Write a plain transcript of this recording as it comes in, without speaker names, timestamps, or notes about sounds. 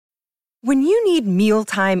When you need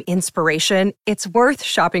mealtime inspiration, it's worth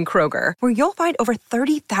shopping Kroger, where you'll find over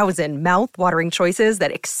 30,000 mouth-watering choices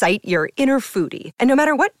that excite your inner foodie. And no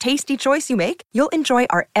matter what tasty choice you make, you'll enjoy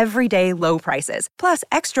our everyday low prices, plus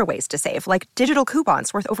extra ways to save, like digital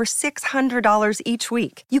coupons worth over $600 each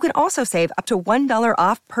week. You can also save up to $1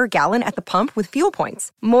 off per gallon at the pump with fuel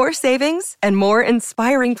points. More savings and more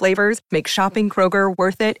inspiring flavors make shopping Kroger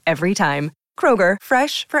worth it every time. Kroger,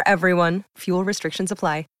 fresh for everyone. Fuel restrictions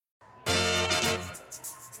apply.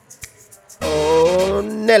 Oh,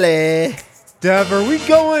 Nelly. Dev, are we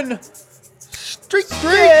going Street game?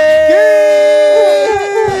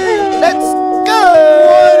 Let's go.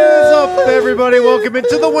 What is up, everybody? Welcome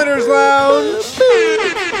into the Winners Lounge.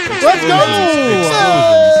 Let's go.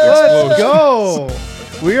 Let's go.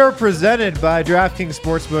 We are presented by DraftKings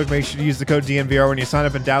Sportsbook. Make sure to use the code DNVR when you sign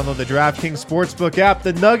up and download the DraftKings Sportsbook app.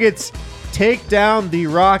 The Nuggets take down the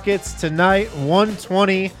Rockets tonight,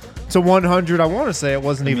 120 to 100. I want to say it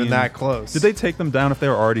wasn't even that close. Did they take them down if they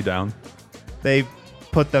were already down? They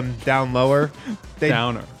put them down lower. They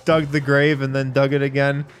Downer. dug the grave and then dug it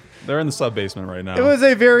again. They're in the sub-basement right now. It was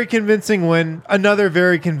a very convincing win. Another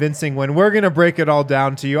very convincing win. We're going to break it all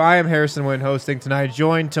down to you. I am Harrison Wynn hosting tonight.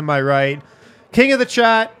 Joined to my right, king of the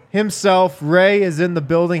chat himself. Ray is in the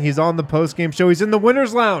building. He's on the post-game show. He's in the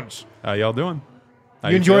Winners Lounge. How y'all doing? How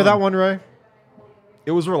You enjoy feeling? that one, Ray?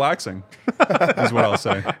 It was relaxing, is what I'll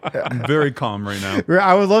say. I'm very calm right now.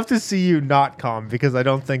 I would love to see you not calm because I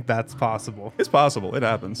don't think that's possible. It's possible. It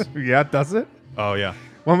happens. Yeah, does it? Oh, yeah.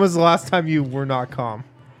 When was the last time you were not calm?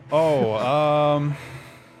 Oh, All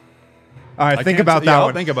right, I think can't about t- that yeah, I'll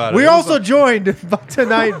one. think about it. We're It was also joined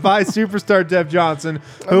tonight by superstar Dev Johnson,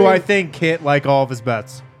 who I think hit like all of his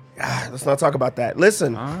bets. Let's not talk about that.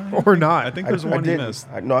 Listen. Or not. I think there's one you missed.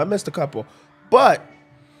 I missed a couple. But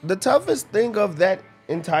the toughest thing of that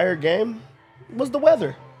entire game was the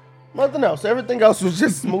weather. Nothing else. Everything else was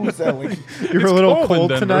just smooth sailing. You're a little cold in cold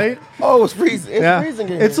Denver. tonight. Oh, it's freezing. It's freezing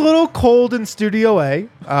in It's a here. little cold in Studio A.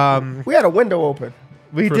 We had a window open.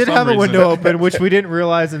 We For did some have a reason. window open, which we didn't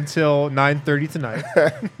realize until 9:30 tonight.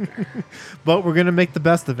 But we're going to make the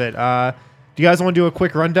best of it. Do you guys want to do a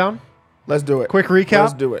quick rundown? Let's do it. Quick recap?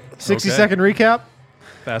 Let's do it. 60-second recap?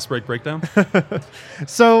 fast break breakdown.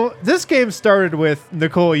 So this game started with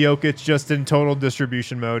Nikola Jokic just in total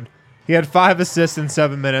distribution mode. He had 5 assists in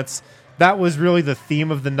 7 minutes. That was really the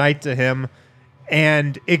theme of the night to him.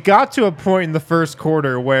 And it got to a point in the first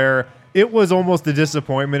quarter where it was almost a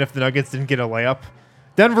disappointment if the Nuggets didn't get a layup.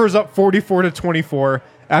 Denver's up 44 to 24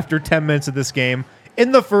 after 10 minutes of this game.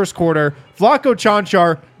 In the first quarter, Vlatko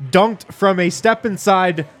Čančar dunked from a step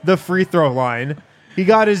inside the free throw line. He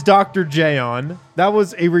got his Dr. J on. That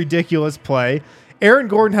was a ridiculous play. Aaron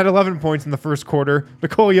Gordon had 11 points in the first quarter.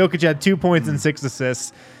 Nikola Jokic had 2 points and 6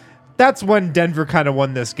 assists. That's when Denver kind of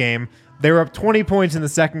won this game. They were up 20 points in the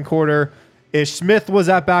second quarter. Ish Smith was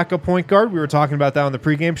at backup point guard. We were talking about that on the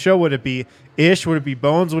pregame show. Would it be Ish? Would it be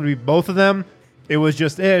Bones? Would it be both of them? It was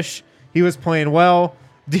just Ish. He was playing well.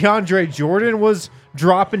 DeAndre Jordan was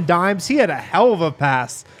dropping dimes. He had a hell of a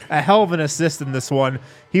pass, a hell of an assist in this one.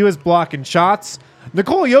 He was blocking shots.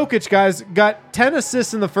 Nikola Jokic, guys, got 10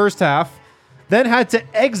 assists in the first half, then had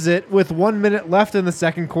to exit with 1 minute left in the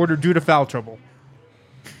second quarter due to foul trouble.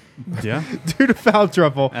 Yeah. Due to foul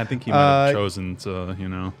trouble. I think he might have chosen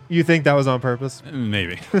to, You think that was on purpose?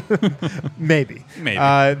 maybe. Maybe. Maybe.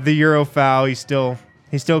 The Euro foul, he still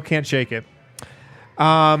can't shake it.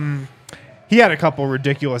 He had a couple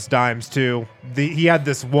ridiculous dimes too. He had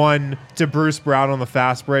this one to Bruce Brown on the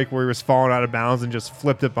fast break where he was falling out of bounds and just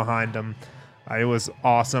flipped it behind him. It was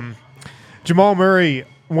awesome. Jamal Murray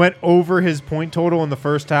went over his point total in the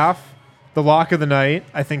first half. The lock of the night,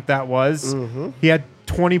 I think that was. He had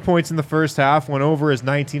 20 points in the first half, went over his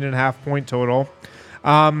 19.5 point total.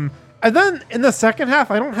 And then in the second half,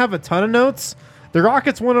 I don't have a ton of notes. The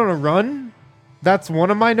Rockets went on a run. That's one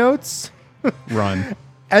of my notes. Run.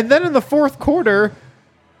 And then in the fourth quarter,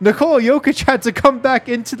 Nikola Jokic had to come back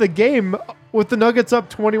into the game with the Nuggets up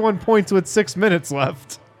 21 points with 6 minutes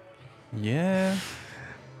left. Yeah.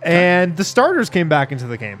 And the starters came back into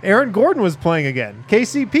the game. Aaron Gordon was playing again.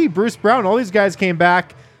 KCP, Bruce Brown, all these guys came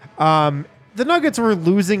back. The Nuggets were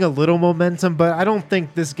losing a little momentum, but I don't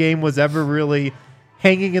think this game was ever really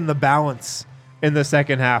hanging in the balance in the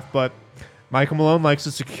second half. But Michael Malone likes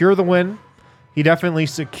to secure the win. He definitely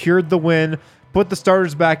secured the win, put the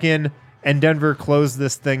starters back in, and Denver closed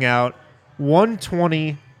this thing out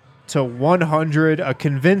 120 to 100, a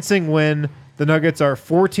convincing win. The Nuggets are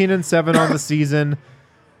 14-7 on the season.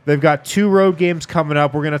 They've got 2 road games coming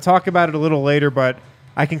up. We're going to talk about it a little later, but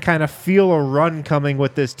I can kind of feel a run coming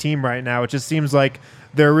with this team right now. It just seems like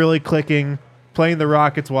they're really clicking. playing the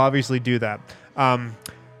Rockets will obviously do that.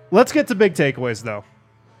 Let's get to big takeaways, though.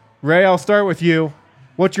 Ray, I'll start with you.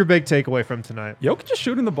 What's your big takeaway from tonight? Jokic is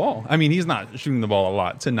shooting the ball. I mean, he's not shooting the ball a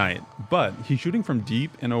lot tonight, but he's shooting from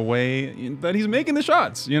deep in a way that he's making the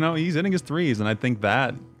shots. He's hitting his threes, and I think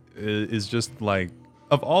that is just like,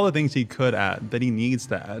 of all the things he could add, that he needs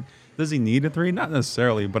to add. Does he need a three? Not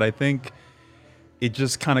necessarily, but I think it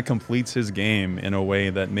just kind of completes his game in a way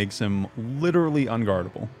that makes him literally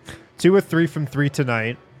unguardable. 2 of 3 from 3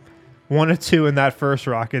 tonight. 1 of 2 in that first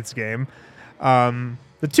Rockets game.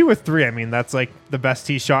 The 2 of 3, I mean, that's like the best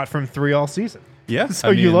he shot from 3 all season. Yeah.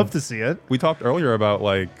 So you love to see it. We talked earlier about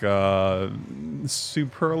like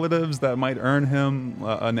superlatives that might earn him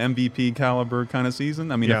an MVP caliber kind of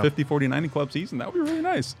season. I mean, a 50, 40, 90 club season, that would be really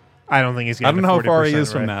nice. I don't think he's getting I don't know how far he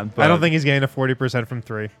is from that. But I don't think he's getting to 40% from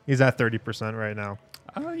 3. He's at 30% right now.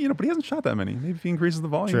 But he hasn't shot that many. Maybe if he increases the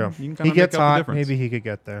volume, True. you can kind He of gets make up the hot. difference. Maybe he could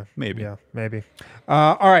get there. Maybe. Yeah, maybe.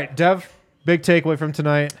 All right, Dev, big takeaway from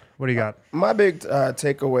tonight. What do you got? My big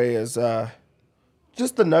takeaway is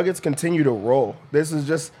just the Nuggets continue to roll. This is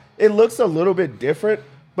just, it looks a little bit different,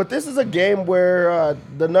 but this is a game where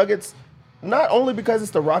the Nuggets, not only because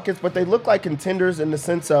it's the Rockets, but they look like contenders in the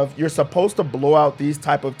sense of you're supposed to blow out these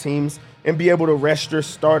type of teams and be able to rest your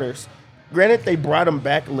starters. Granted, they brought them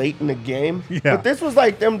back late in the game, but this was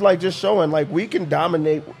like them like just showing like we can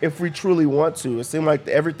dominate if we truly want to. It seemed like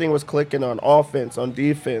everything was clicking on offense, on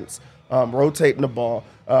defense, rotating the ball,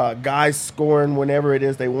 guys scoring whenever it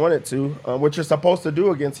is they wanted to, which you're supposed to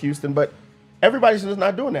do against Houston, but everybody's just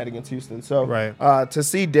not doing that against Houston. So to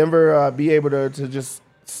see Denver be able to just,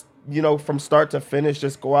 from start to finish,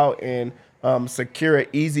 just go out and secure an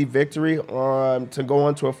easy victory to go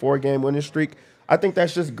on to a 4-game winning streak, I think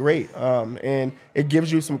that's just great. And it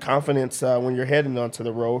gives you some confidence when you're heading onto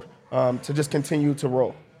the road to just continue to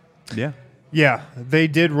roll. Yeah. Yeah, they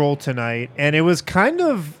did roll tonight, and it was kind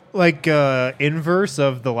of like inverse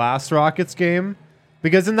of the last Rockets game,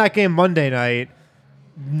 because in that game Monday night,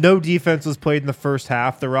 no defense was played in the first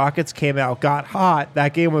half. The Rockets came out, got hot.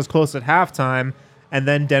 That game was close at halftime, and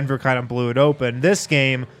then Denver kind of blew it open. This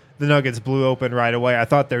game, the Nuggets blew open right away. I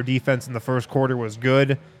thought their defense in the first quarter was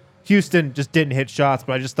good. Houston just didn't hit shots,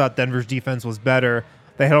 but I just thought Denver's defense was better.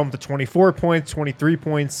 They held them to 24 points, 23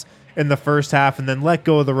 points in the first half, and then let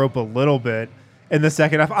go of the rope a little bit in the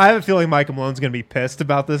second half. I have a feeling Michael Malone's going to be pissed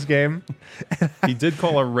about this game. He did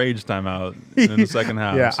call a rage timeout in the second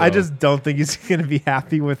half. Yeah, so. I just don't think he's going to be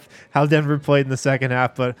happy with how Denver played in the second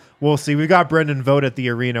half, but we'll see. We got Brendan Vogt at the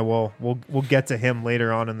arena. We'll get to him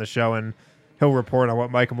later on in the show, and he'll report on what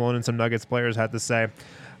Michael Malone and some Nuggets players had to say.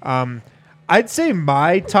 I'd say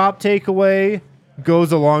my top takeaway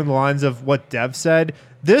goes along the lines of what Dev said.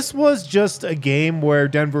 This was just a game where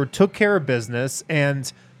Denver took care of business,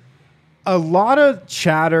 and a lot of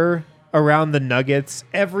chatter around the Nuggets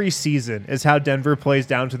every season is how Denver plays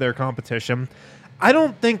down to their competition. I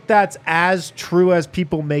don't think that's as true as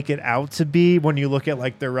people make it out to be when you look at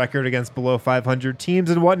like their record against below 500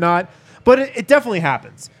 teams and whatnot, but it definitely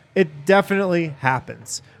happens. It definitely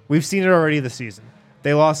happens. We've seen it already this season.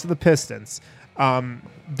 They lost to the Pistons.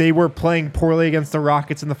 They were playing poorly against the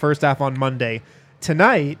Rockets in the first half on Monday.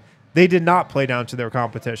 Tonight, they did not play down to their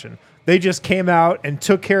competition. They just came out and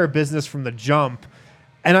took care of business from the jump.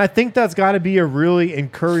 And I think that's got to be a really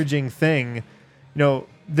encouraging thing.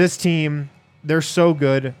 This team, they're so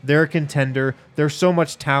good. They're a contender. There's so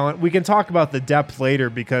much talent. We can talk about the depth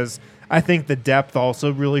later because I think the depth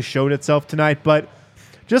also really showed itself tonight. But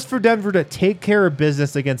just for Denver to take care of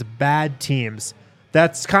business against bad teams,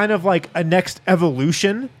 that's kind of like a next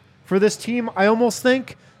evolution for this team, I almost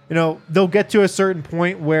think. They'll get to a certain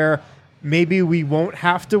point where maybe we won't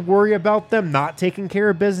have to worry about them not taking care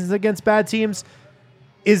of business against bad teams.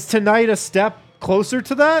 Is tonight a step closer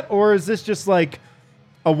to that, or is this just like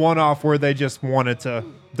a one-off where they just wanted to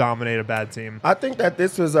dominate a bad team? I think that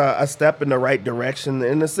this was a step in the right direction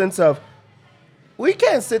in the sense of we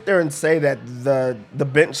can't sit there and say that the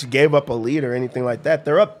bench gave up a lead or anything like that.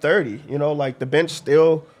 They're up 30. Like the bench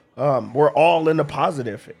still were all in the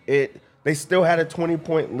positive. They still had a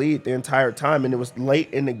 20-point lead the entire time, and it was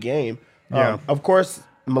late in the game. Of course,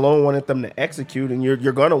 Malone wanted them to execute, and you're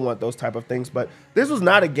going to want those type of things. But this was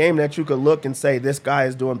not a game that you could look and say this guy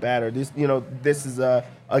is doing bad or this is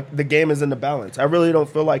the game is in the balance. I really don't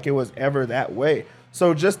feel like it was ever that way.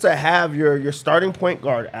 So just to have your starting point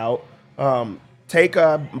guard out, take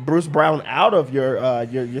Bruce Brown out of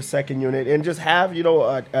your second unit, and just have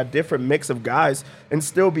a different mix of guys and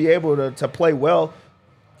still be able to play well.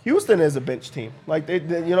 Houston is a bench team. Like they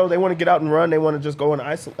want to get out and run. They want to just go and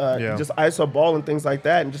iso ball and things like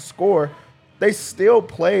that and just score. they still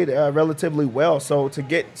played relatively well. So to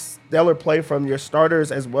get stellar play from your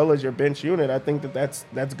starters as well as your bench unit, I think that's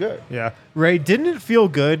good. Yeah. Ray, didn't it feel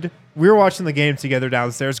good? We were watching the game together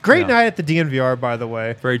downstairs. Great night at the DNVR, by the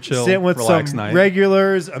way. Very chill, Sitting with relaxed some night.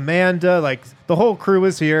 regulars, Amanda, like the whole crew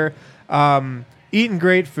was here. Eating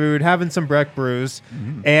great food, having some Breck brews.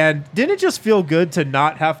 Mm-hmm. And didn't it just feel good to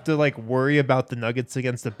not have to like worry about the Nuggets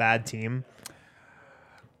against a bad team?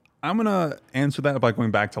 I'm gonna answer that by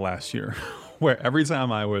going back to last year, where every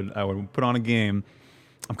time I would put on a game,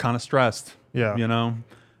 I'm kind of stressed. Yeah. You know,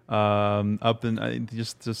 up in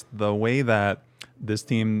just the way that this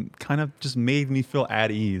team kind of just made me feel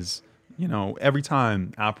at ease. You know, every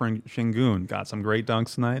time Alperen Şengün got some great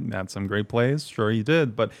dunks tonight, had some great plays. Sure, he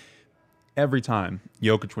did, but every time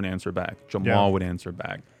Jokic would answer back, Jamal would answer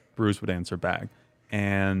back, Bruce would answer back.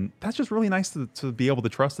 And that's just really nice to be able to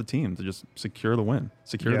trust the team to just secure the win,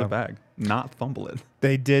 secure the bag, not fumble it.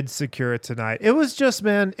 They did secure it tonight. It was just,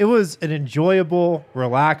 man, it was an enjoyable,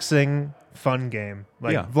 relaxing, fun game.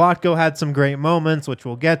 Like Vlatko had some great moments, which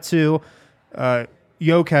we'll get to.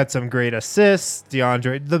 Yoke had some great assists.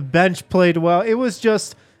 DeAndre, the bench played well. It was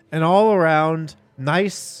just an all-around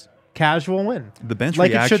nice, casual win. The bench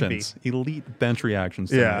like reactions, elite bench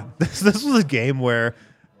reactions. Yeah, this was a game where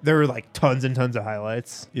there were like tons and tons of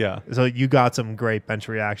highlights. Yeah. So you got some great bench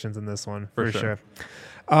reactions in this one for sure.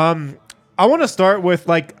 I want to start with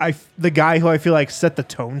like the guy who I feel like set the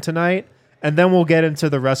tone tonight, and then we'll get into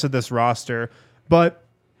the rest of this roster. But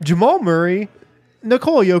Jamal Murray,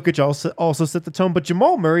 Nikola Jokic also set the tone, but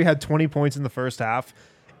Jamal Murray had 20 points in the first half,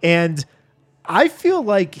 and I feel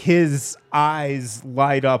like his eyes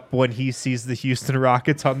light up when he sees the Houston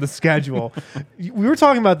Rockets on the schedule. We were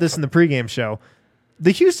talking about this in the pregame show.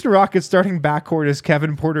 The Houston Rockets starting backcourt is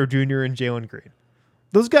Kevin Porter Jr. and Jalen Green.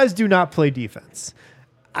 Those guys do not play defense.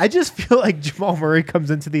 I just feel like Jamal Murray comes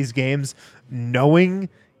into these games knowing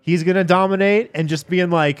he's going to dominate and just being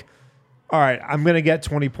like, all right, I'm going to get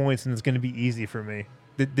 20 points and it's going to be easy for me.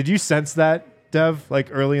 Did you sense that, Dev, like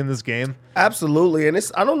early in this game? Absolutely.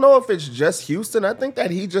 And I don't know if it's just Houston. I think that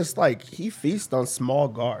he just like, he feasts on small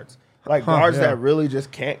guards. Like guards that really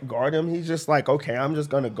just can't guard him. He's just like, okay, I'm just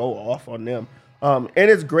going to go off on them. And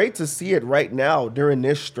it's great to see it right now during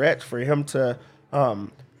this stretch for him to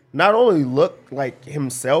not only look like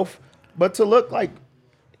himself, but to look like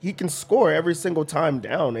he can score every single time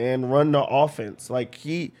down and run the offense. Like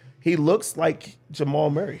he looks like Jamal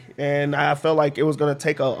Murray. And I felt like it was going to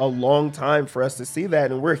take a long time for us to see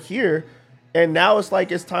that. And we're here. And now it's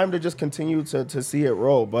like it's time to just continue to see it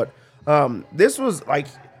roll. But this was like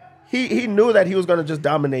he knew that he was going to just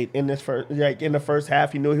dominate in this in the first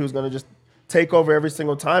half. He knew he was going to just take over every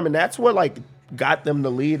single time, and that's what like got them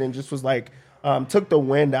the lead and just was like took the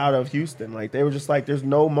wind out of Houston. Like they were just like, there's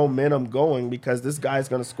no momentum going because this guy's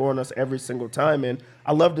going to score on us every single time. And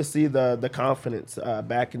I love to see the confidence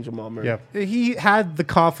back in Jamal Murray. Yeah, he had the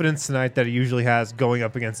confidence tonight that he usually has going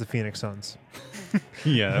up against the Phoenix Suns.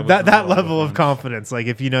 Yeah, that level of confidence. Like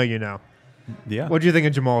if you know, you know. Yeah. What do you think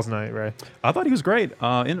of Jamal's night, Ray? I thought he was great.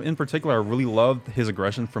 In particular, I really loved his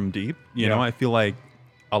aggression from deep. You know, I feel like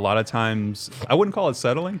a lot of times, I wouldn't call it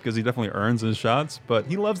settling because he definitely earns his shots, but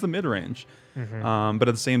he loves the mid-range. Mm-hmm. But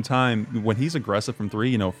at the same time, when he's aggressive from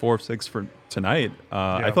three, 4 of 6 for tonight,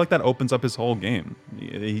 I feel like that opens up his whole game.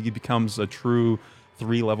 He becomes a true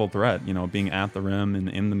 3-level threat, being at the rim and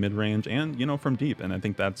in the mid-range and, from deep. And I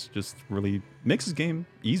think that's just really makes his game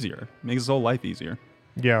easier, makes his whole life easier.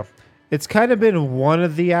 Yeah. It's kind of been one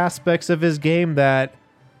of the aspects of his game that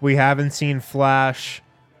we haven't seen flash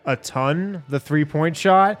a ton, the 3-point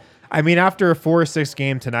shot. I mean, after a 4-6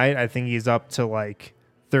 game tonight, I think he's up to like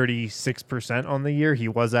 36% on the year. He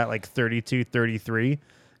was at like 32, 33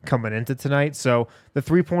 coming into tonight. So the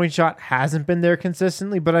 3-point shot hasn't been there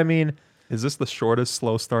consistently, but I mean... Is this the shortest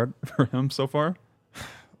slow start for him so far?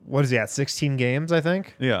 What is he at, 16 games, I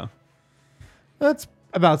think? Yeah. That's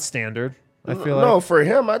about standard. I feel no, like. for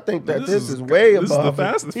him, I think that this is way above. This is the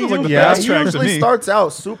fast. This feels like the He fast track to usually me. starts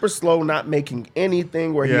out super slow, not making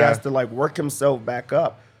anything where he has to like work himself back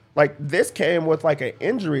up. Like this came with like an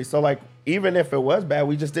injury, so like even if it was bad,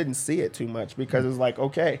 we just didn't see it too much because it's like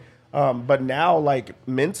okay. But now like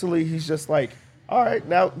mentally, he's just like, all right,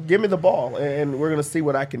 now give me the ball and we're gonna see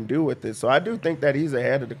what I can do with this. So I do think that he's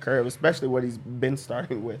ahead of the curve, especially what he's been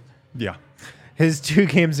starting with. Yeah. His 2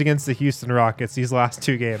 games against the Houston Rockets, these last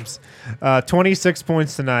 2 games, 26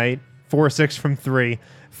 points tonight, 4-6 from 3,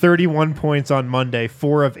 31 points on Monday,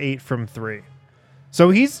 4 of 8 from 3. So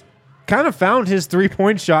he's kind of found his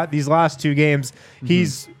 3-point shot these last 2 games. Mm-hmm.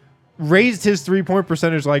 He's raised his 3-point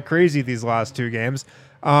percentage like crazy these last 2 games.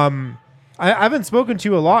 I haven't spoken to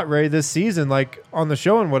you a lot, Ray, this season, like on the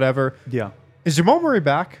show and whatever. Yeah. Is Jamal Murray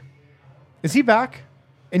back? Is he back,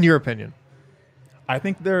 in your opinion? I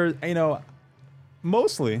think there,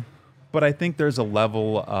 mostly, but I think there's a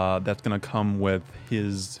level that's going to come with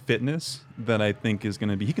his fitness that I think is going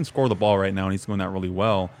to be. He can score the ball right now, and he's doing that really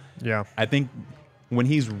well. Yeah. I think when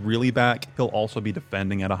he's really back, he'll also be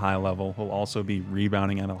defending at a high level. He'll also be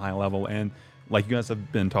rebounding at a high level. And like you guys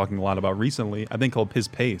have been talking a lot about recently, I think his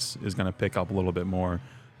pace is going to pick up a little bit more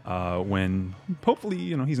when hopefully,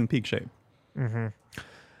 he's in peak shape. Mm-hmm.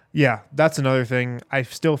 Yeah, that's another thing. I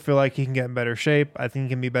still feel like he can get in better shape. I think he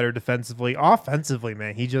can be better defensively. Offensively,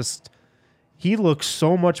 man, he looks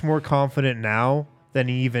so much more confident now than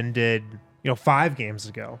he even did, 5 games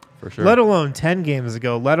ago. For sure. Let alone 10 games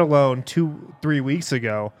ago, let alone 2-3 weeks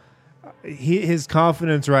ago. His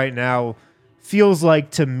confidence right now feels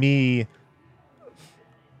like, to me,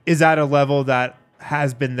 is at a level that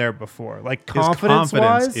has been there before. Like,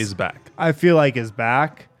 confidence is back. I feel like is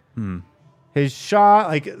back. His shot,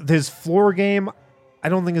 like his floor game, I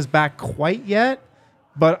don't think is back quite yet,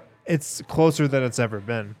 but it's closer than it's ever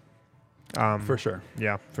been. For sure.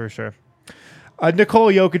 Yeah, for sure.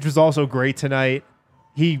 Nikola Jokic was also great tonight.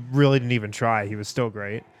 He really didn't even try. He was still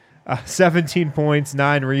great. 17 points,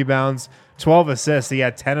 9 rebounds, 12 assists. He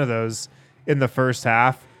had 10 of those in the first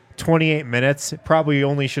half. 28 minutes. Probably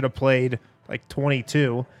only should have played like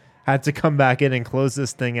 22. Had to come back in and close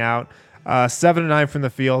this thing out. 7-9 from the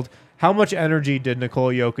field. How much energy did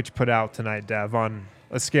Nikola Jokic put out tonight, Dev, on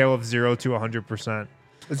a scale of 0 to 100%?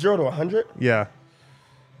 0 to 100? Yeah.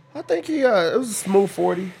 I think it was a smooth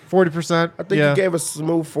 40. 40%? I think he gave a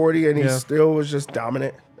smooth 40, and he Yeah. still was just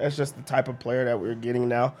dominant. That's just the type of player that we're getting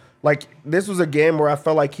now. Like, this was a game where I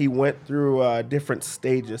felt like he went through different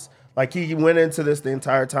stages. Like, he went into this the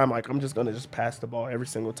entire time like, I'm just going to just pass the ball every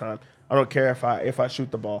single time. I don't care if I shoot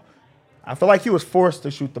the ball. I feel like he was forced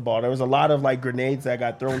to shoot the ball. There was a lot of, like, grenades that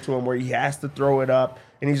got thrown to him where he has to throw it up,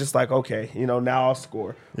 and he's just like, okay, now I'll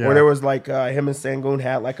score. Yeah. Or there was, like, him and Sangoon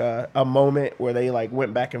had, like, a moment where they, like,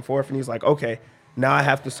 went back and forth, and he's like, okay, now I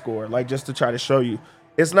have to score, like, just to try to show you.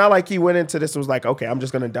 It's not like he went into this and was like, okay, I'm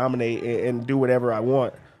just going to dominate and do whatever I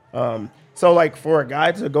want. So, like, for a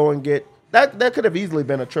guy to go and get – that could have easily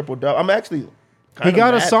been a triple-double. I'm actually – He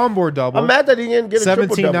got a Sombor double. I'm mad that he didn't get a 17,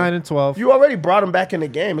 triple-double. 9, and 12. You already brought him back in the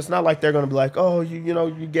game. It's not like they're going to be like, oh,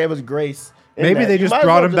 you gave us grace. Maybe they just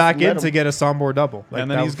brought him back in to get a Sombor double. Like,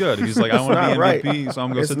 and then he's good. He's like, I want to be right. MVP, so I'm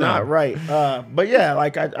going to It's sit not down. right. But, yeah,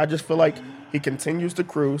 like I just feel like he continues to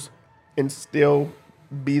cruise and still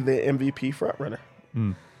be the MVP frontrunner.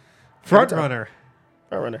 Front runner.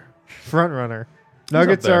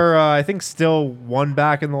 Nuggets are, I think, still one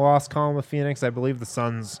back in the loss column with Phoenix. I believe the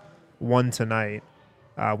Suns won tonight.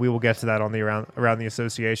 We will get to that on the around the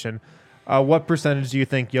association. What percentage do you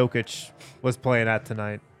think Jokic was playing at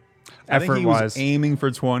tonight? I think he Effort-wise. was aiming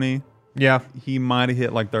for 20. Yeah. He might have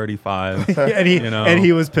hit like 35. and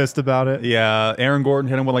he was pissed about it. Yeah, Aaron Gordon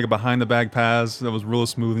hit him with like a behind-the-back pass that was real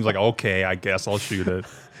smooth. He's like, okay, I guess I'll shoot it.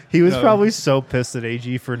 He was probably so pissed at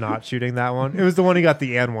AG for not shooting that one. It was the one he got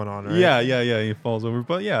the and one on, right? Yeah. He falls over.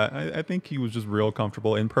 But yeah, I think he was just real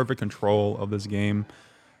comfortable, in perfect control of this game.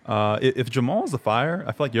 If Jamal is the fire,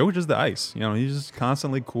 I feel like Jokic is the ice. He's just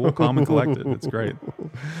constantly cool, calm, and collected. It's great.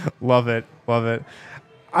 Love it.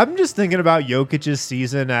 I'm just thinking about Jokic's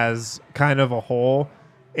season as kind of a whole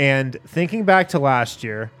and thinking back to last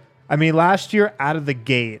year. I mean, last year out of the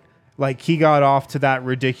gate, like he got off to that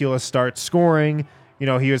ridiculous start scoring.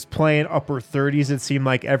 He was playing upper 30s, it seemed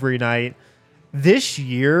like, every night. This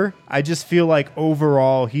year, I just feel like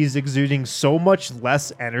overall he's exuding so much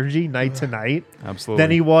less energy night to night Absolutely. than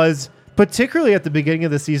he was, particularly at the beginning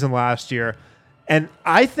of the season last year. And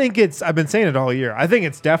I think I've been saying it all year, I think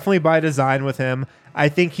it's definitely by design with him. I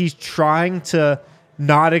think he's trying to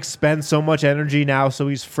not expend so much energy now so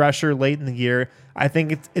he's fresher late in the year. I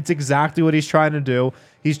think it's exactly what he's trying to do.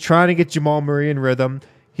 He's trying to get Jamal Murray in rhythm.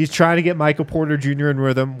 He's trying to get Michael Porter Jr. in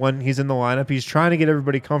rhythm when he's in the lineup. He's trying to get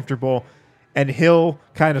everybody comfortable, and he'll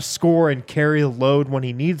kind of score and carry the load when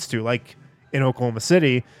he needs to, like in Oklahoma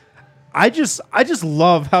City. I just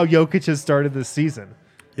love how Jokic has started this season.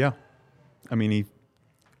 Yeah. I mean,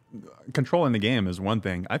 controlling the game is one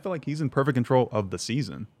thing. I feel like he's in perfect control of the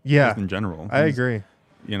season. Yeah. Just in general. I agree.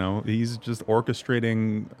 He's just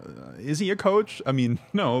orchestrating. Is he a coach? I mean,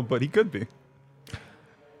 no, but he could be.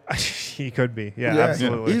 He could be. Yeah,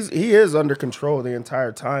 absolutely. He is under control the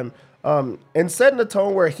entire time. And setting the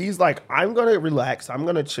tone where he's like, I'm going to relax. I'm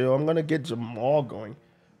going to chill. I'm going to get Jamal going.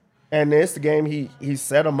 And this game, he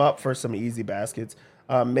set him up for some easy baskets.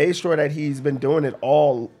 Made sure that he's been doing it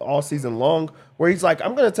all season long, where he's like,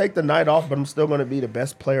 I'm going to take the night off, but I'm still going to be the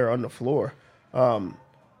best player on the floor. And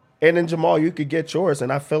then, Jamal, you could get yours.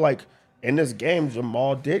 And I feel like in this game,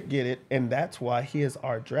 Jamal did get it, and that's why he is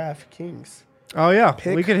our DraftKings. Oh, yeah.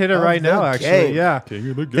 Pick We can hit it of right the now, actually. game. Yeah. King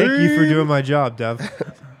of the Thank you for game. doing my job, Dev.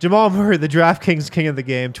 Jamal Murray, the DraftKings king of the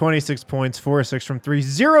game, 26 points, 4 of 6 from 3,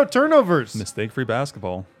 0 turnovers Mistake-free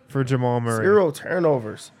basketball. for Jamal Murray. 0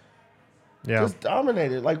 turnovers. Yeah. Just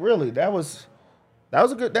dominated. Like, really, that's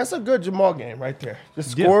a good Jamal game right there.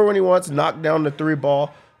 Just Yeah. score when he wants, knock down the 3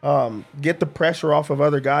 ball, get the pressure off of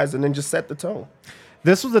other guys, and then just set the tone.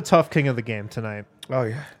 This was a tough king of the game tonight. Oh,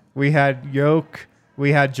 yeah. We had Yoke,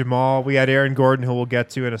 we had Jamal, we had Aaron Gordon, who we'll get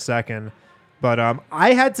to in a second. But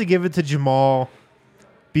I had to give it to Jamal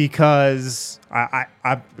because I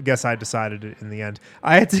guess I decided it in the end.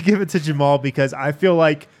 I had to give it to Jamal because I feel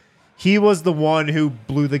like he was the one who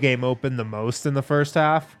blew the game open the most in the first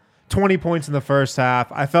half. 20 points in the first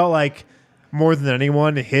half. I felt like more than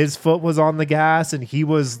anyone, his foot was on the gas and he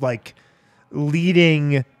was like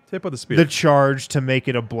leading Tip of the spear. the charge to make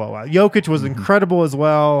it a blowout. Jokic was incredible as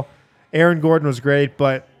well. Aaron Gordon was great,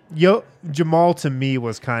 but Jamal to me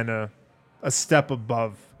was kind of a step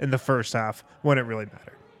above in the first half when it really mattered.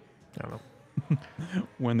 I don't know.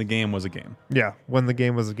 when the game was a game. Yeah, when the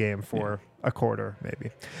game was a game for a quarter,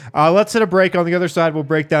 maybe. Let's hit a break. On the other side, we'll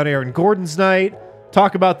break down Aaron Gordon's night,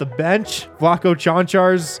 talk about the bench, Vlako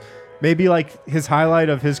Chanchar's maybe like his highlight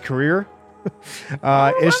of his career.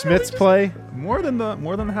 Ish Smith's play. More than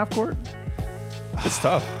the half court. It's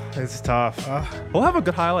tough. It's tough. We'll have a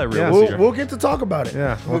good highlight reel Yeah. this year. We'll get to talk about it.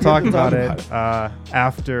 Yeah, we'll get talk to about it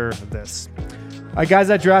after this. Guys,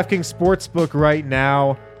 at DraftKings Sportsbook right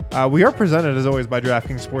now, we are presented, as always, by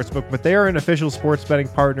DraftKings Sportsbook, but they are an official sports betting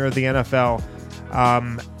partner of the NFL.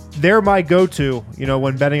 They're my go-to,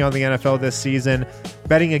 when betting on the NFL this season,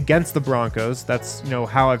 betting against the Broncos. That's,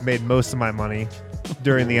 how I've made most of my money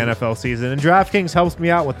during the NFL season. And DraftKings helps me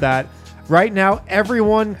out with that. Right now,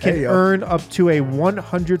 everyone can earn up to a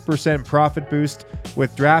 100% profit boost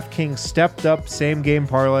with DraftKings stepped up same game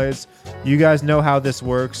parlays. You guys know how this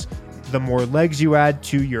works. The more legs you add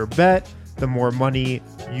to your bet, the more money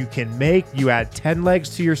you can make. You add 10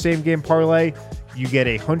 legs to your same game parlay, you get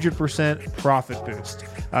a 100% profit boost.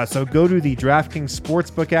 So go to the DraftKings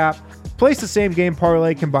Sportsbook app, place the same game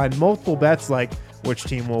parlay, combine multiple bets like which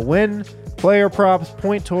team will win, player props,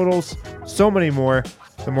 point totals, so many more.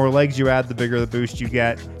 The more legs you add, the bigger the boost you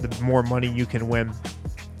get, the more money you can win.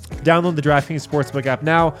 Download the DraftKings Sportsbook app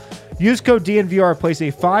now. Use code DNVR. Place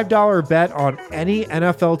a $5 bet on any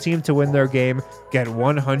NFL team to win their game. Get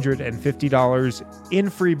 $150 in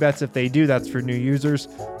free bets if they do. That's for new users.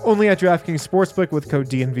 Only at DraftKings Sportsbook with code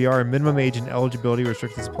DNVR. Minimum age and eligibility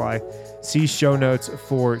restrictions apply. See show notes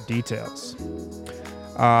for details.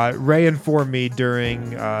 Ray informed me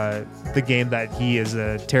during the game that he is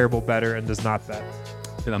a terrible bettor and does not bet.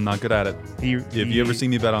 And I'm not good at it. If you ever see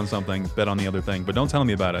me bet on something, bet on the other thing. But don't tell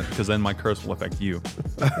me about it, because then my curse will affect you.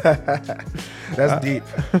 That's deep.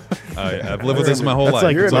 I've lived with this my whole That's life.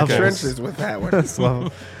 like You're in the levels. trenches with that one.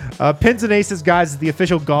 Pins and Aces, guys, is the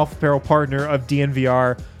official golf apparel partner of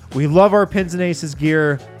DNVR. We love our Pins and Aces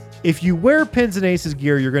gear. If you wear Pins and Aces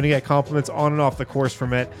gear, you're going to get compliments on and off the course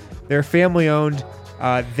from it. They're family owned.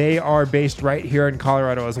 They are based right here in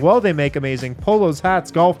Colorado as well. They make amazing polos,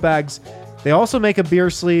 hats, golf bags. They also make a beer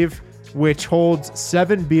sleeve, which holds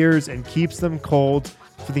 7 beers and keeps them cold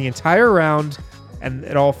for the entire round, and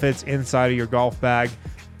it all fits inside of your golf bag.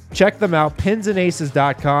 Check them out,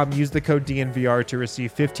 pinsandaces.com. Use the code DNVR to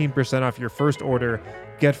receive 15% off your first order.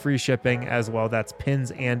 Get free shipping as well. That's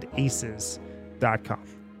pinsandaces.com.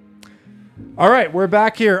 All right, we're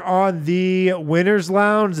back here on the Winners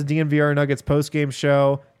Lounge, the DNVR Nuggets postgame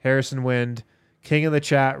show. Harrison Wind, King of the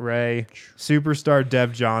Chat Ray, Superstar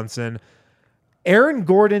Dev Johnson. Aaron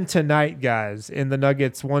Gordon tonight, guys, in the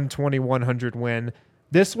Nuggets 120-100 win.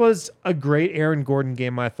 This was a great Aaron Gordon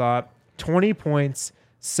game, I thought. 20 points,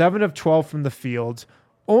 7 of 12 from the field.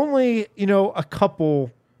 Only, a couple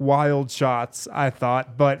wild shots, I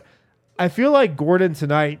thought. But I feel like Gordon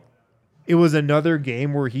tonight, it was another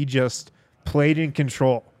game where he just played in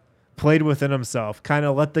control, played within himself, kind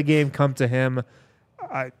of let the game come to him.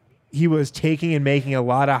 He was taking and making a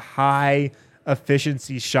lot of high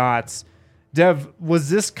efficiency shots. Dev, was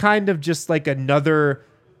this kind of just like another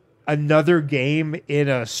game in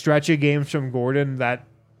a stretch of games from Gordon that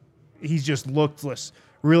he's just looked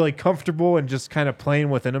really comfortable and just kind of playing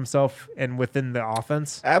within himself and within the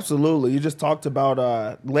offense? Absolutely. You just talked about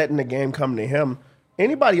letting the game come to him.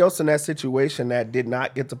 Anybody else in that situation that did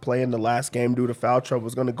not get to play in the last game due to foul trouble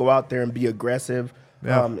was going to go out there and be aggressive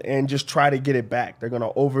and just try to get it back. They're going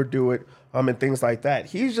to overdo it and things like that.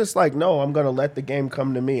 He's just like, no, I'm going to let the game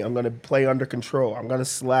come to me. I'm going to play under control. I'm going to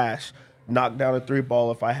slash, knock down a 3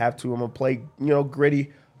 ball if I have to. I'm going to play,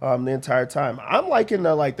 gritty the entire time. I'm liking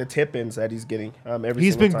the tip-ins that he's getting every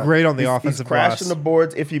He's single been time. great on the He's offensive crashing glass. the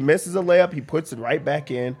boards. If he misses a layup, he puts it right back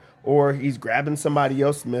in, or he's grabbing somebody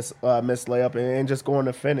else's missed layup and just going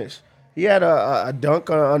to finish. He had a dunk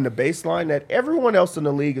on the baseline that everyone else in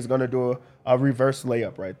the league is going to do a reverse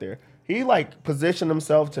layup right there. He positioned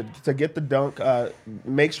himself to get the dunk,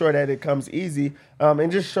 make sure that it comes easy,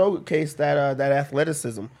 and just showcase that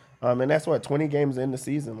athleticism. And that's 20 games in the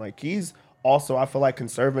season. He's also, I feel like,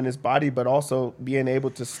 conserving his body, but also being able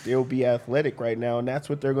to still be athletic right now, and that's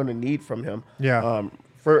what they're going to need from him. Yeah.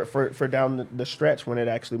 For down the stretch when it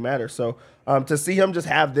actually matters. So to see him just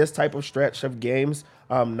have this type of stretch of games,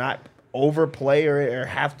 not overplay or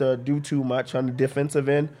have to do too much on the defensive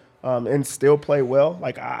end, and still play well,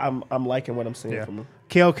 I'm liking what I'm seeing from him.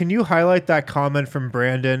 Kale, can you highlight that comment from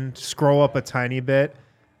Brandon? Scroll up a tiny bit.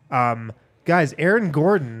 Guys, Aaron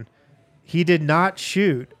Gordon, he did not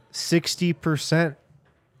shoot 60%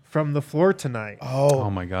 from the floor tonight. Oh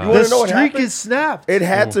my God. You wanna The know what streak happened? is snapped. It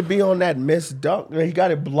had to be on that missed dunk. He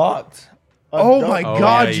got it blocked. Oh my Oh,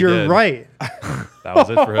 God, yeah, he you're did. right. That was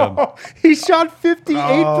it for him. He shot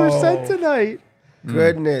 58% tonight.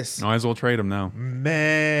 Goodness. Might as well trade him now.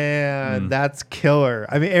 Man, that's killer.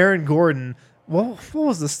 I mean, Aaron Gordon, what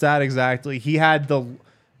was the stat exactly? He had the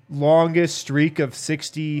longest streak of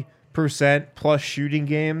 60% plus shooting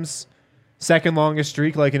games. Second longest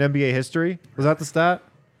streak in NBA history. Was that the stat?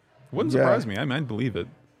 Wouldn't Yeah. surprise me. I might believe it.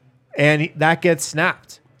 And that gets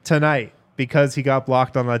snapped tonight because he got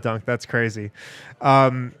blocked on that dunk. That's crazy.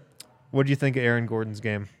 What do you think of Aaron Gordon's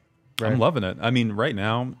game? I'm loving it. I mean, right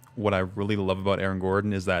now, what I really love about Aaron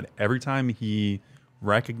Gordon is that every time he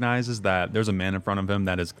recognizes that there's a man in front of him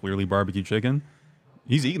that is clearly barbecue chicken,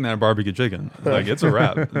 he's eating that barbecue chicken. It's a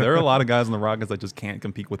wrap. There are a lot of guys in the Rockets that just can't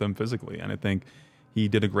compete with him physically, and I think he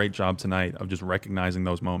did a great job tonight of just recognizing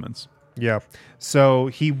those moments. Yeah. So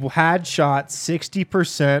he had shot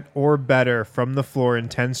 60% or better from the floor in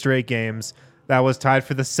 10 straight games. That was tied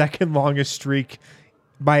for the second longest streak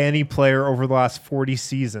by any player over the last 40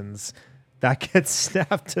 seasons. That gets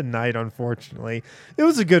snapped tonight, unfortunately. It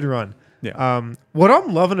was a good run. Yeah. What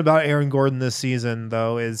I'm loving about Aaron Gordon this season,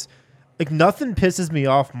 though, is nothing pisses me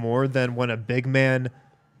off more than when a big man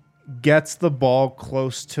gets the ball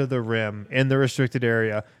close to the rim in the restricted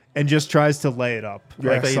area and just tries to lay it up.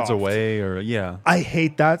 Fades soft. away, or yeah. I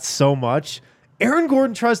hate that so much. Aaron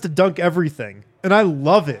Gordon tries to dunk everything, and I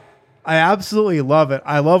love it. I absolutely love it.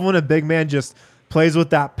 I love when a big man just plays with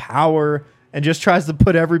that power and just tries to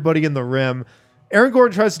put everybody in the rim. Aaron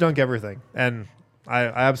Gordon tries to dunk everything, and I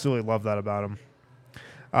absolutely love that about him.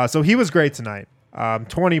 So he was great tonight.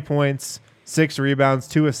 20 points, 6 rebounds,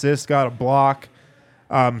 2 assists, got a block.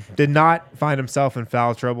 Did not find himself in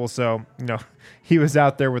foul trouble, so he was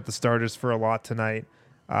out there with the starters for a lot tonight.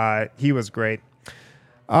 He was great.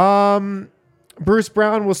 Bruce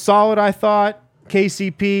Brown was solid, I thought.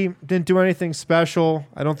 KCP didn't do anything special.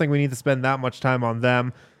 I don't think we need to spend that much time on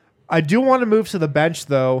them. I do want to move to the bench,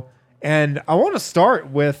 though, and I want to start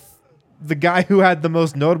with the guy who had the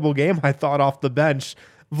most notable game, I thought, off the bench,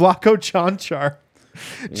 Vlatko Čančar.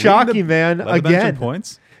 Chalky, man, Led the bench in again.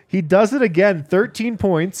 points. He does it again, 13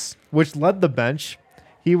 points, which led the bench.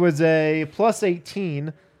 He was a plus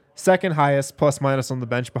 18, second highest plus minus on the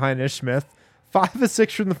bench behind Ish Smith. 5 of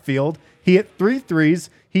 6 from the field. He hit 3 threes.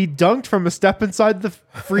 He dunked from a step inside the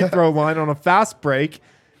free throw line on a fast break.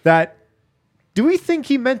 Do we think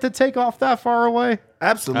he meant to take off that far away?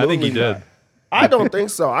 Absolutely. I think he did. not. I don't think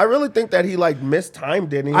so. I really think that he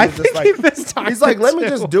mistimed it. And he I was just think he mistimed He's like, it let me too.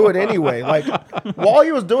 just do it anyway. While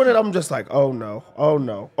he was doing it, I'm just like, oh no.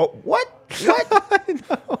 Oh, what?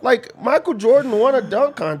 Michael Jordan won a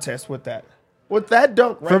dunk contest with that. With that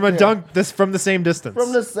dunk right From a there. dunk from the same distance.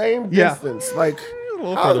 From the same Yeah. distance. A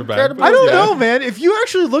little how further back. incredible I don't is that? know, man. If you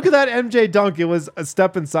actually look at that MJ dunk, it was a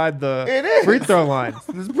step inside the It is. free throw line.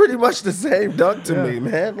 It's pretty much the same dunk to me,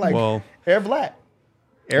 man. Well, Air Vlad.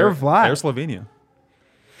 Air Vlad. Air Slovenia.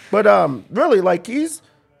 But really,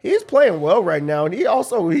 he's playing well right now, and he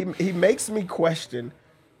also he makes me question,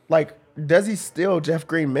 does he steal Jeff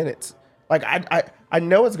Green minutes? I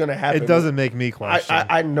know it's gonna happen. It doesn't make me question.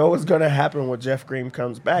 I know it's gonna happen when Jeff Green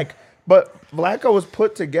comes back. But Vlatko has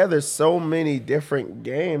put together so many different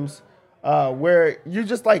games where you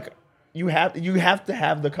just you have to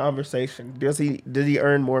have the conversation. Does he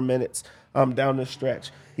earn more minutes down the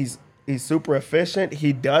stretch? He's super efficient.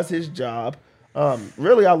 He does his job.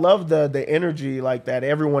 Really, I love the energy that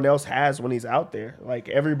everyone else has when he's out there.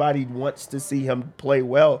 Everybody wants to see him play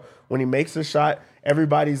well. When he makes a shot,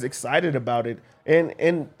 everybody's excited about it.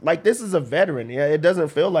 And this is a veteran. Yeah, it doesn't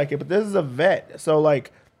feel like it, but this is a vet. So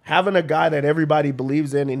having a guy that everybody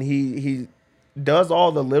believes in and he does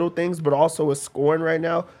all the little things, but also is scoring right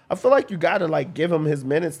now, I feel like you got to like give him his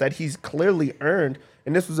minutes that he's clearly earned.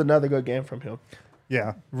 And this was another good game from him.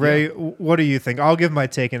 Yeah. Ray, what do you think? I'll give my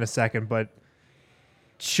take in a second, but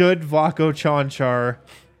should Vlatko Čančar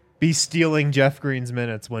be stealing Jeff Green's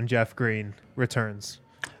minutes when Jeff Green returns?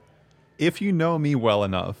 If you know me well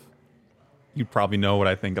enough, you probably know what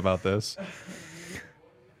I think about this.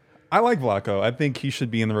 I like Vlatko. I think he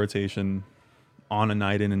should be in the rotation on a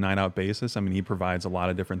night in and night out basis. I mean, he provides a lot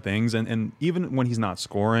of different things. And even when he's not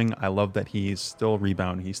scoring, I love that he's still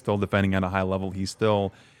rebounding. He's still defending at a high level. He's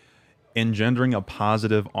still engendering a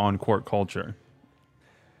positive on-court culture.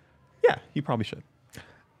 Yeah, he probably should.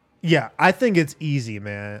 Yeah, I think it's easy,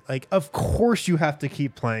 man. Like, of course you have to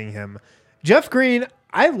keep playing him. Jeff Green,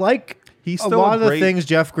 I like He's a still lot a of the great- things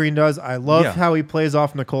Jeff Green does. I love Yeah. how he plays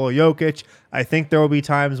off Nikola Jokic. I think there will be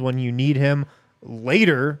times when you need him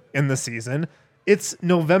later in the season. It's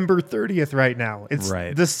November 30th right now. It's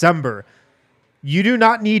Right. December. You do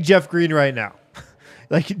not need Jeff Green right now.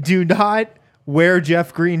 Like, do not wear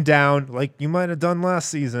Jeff Green down like you might have done last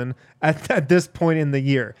season at this point in the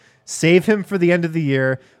year. Save him for the end of the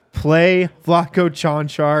year. Play Vlatko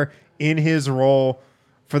Čančar in his role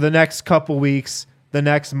for the next couple weeks, the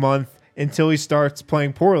next month, until he starts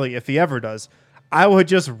playing poorly, if he ever does. I would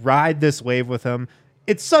just ride this wave with him.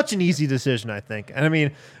 It's such an easy decision, I think. And I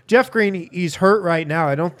mean, Jeff Green, he's hurt right now.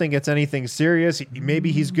 I don't think it's anything serious.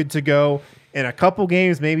 Maybe he's good to go in a couple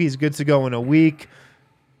games. Maybe he's good to go in a week.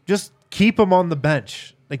 Just keep him on the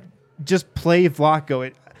bench. Like, just play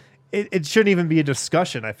Vlatko. It shouldn't even be a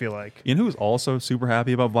discussion, I feel like. You know who's also super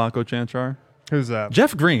happy about Vlatko Čančar? Who's that?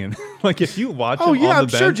 Jeff Green. Like, if you watch Oh, him yeah, on the I'm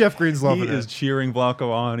bench, sure Jeff Green's loving he is it. cheering Vlatko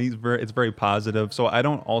on. It's very positive. So I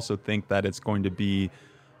don't also think that it's going to be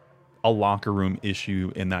a locker room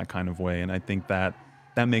issue in that kind of way. And I think that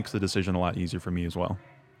makes the decision a lot easier for me as well.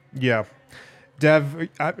 Yeah. Dev,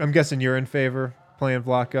 I'm guessing you're in favor playing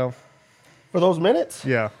Vlatko? For those minutes?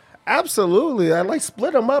 Yeah. Absolutely. I'd like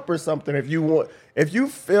split them up or something if you want. If you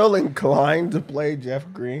feel inclined to play Jeff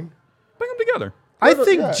Green. Bring them together. I Put it-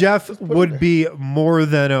 think yeah, Jeff just put it would there. be more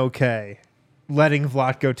than okay letting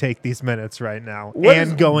Vlatko take these minutes right now What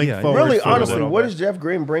and is- going yeah, forward. Really, for a honestly, little what bit. is Jeff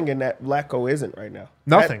Green bringing that Vlatko isn't right now?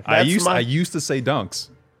 Nothing. I That's used to say dunks.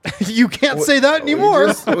 You can't say that anymore.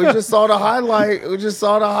 We just saw the highlight. We just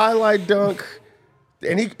saw the highlight dunk.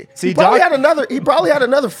 And he See, probably Doc- had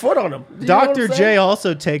another foot on him. You know what I'm Dr. saying? J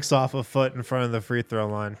also takes off a foot in front of the free throw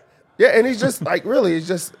line. Yeah, and he's just like really,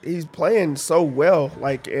 he's playing so well.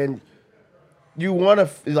 Like, and you want to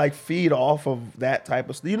like feed off of that type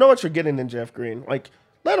of stuff. You know what you're getting in Jeff Green. Like,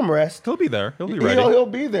 let him rest. He'll be there. He'll be ready. He'll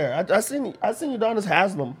be there. I seen Udonis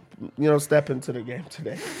Haslam, step into the game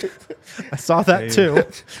today. I saw that too.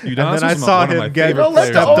 Udonis And then I was saw one of my him get favorite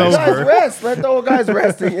Let the players old on stepped guys over. rest. Let the old guys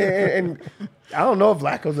rest. And I don't know if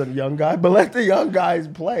Vlatko's a young guy, but let the young guys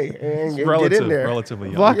play and get in there. Relatively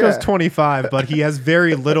young. Vlatko's Yeah. 25, but he has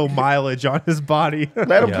very little mileage on his body.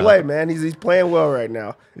 Let him Yeah. play, man. He's playing well right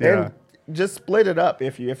now. Yeah. And just split it up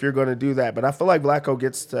if you're going to do that. But I feel like Vlatko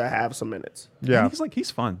gets to have some minutes. Yeah. And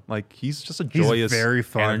he's fun. Like, he's just a He's joyous very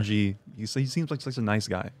fun. energy. He seems like such a nice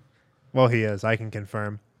guy. Well, he is. I can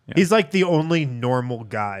confirm. Yeah. He's like the only normal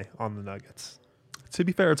guy on the Nuggets. To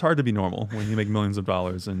be fair, it's hard to be normal when you make millions of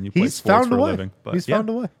dollars and you play He's sports found for a a way. living. But He's yeah, found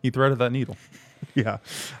a way. He threaded that needle. Yeah.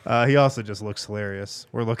 He also just looks hilarious.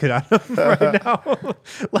 We're looking at him right now.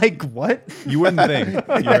 Like, what? You wouldn't think.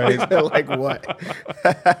 You're right. Like what?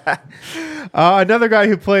 Another guy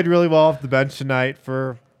who played really well off the bench tonight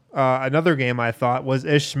for another game, I thought, was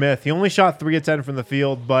Ish Smith. He only shot 3 of 10 from the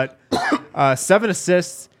field, but 7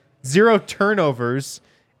 assists, 0 turnovers,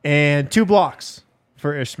 and 2 blocks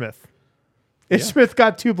for Ish Smith. Ish Smith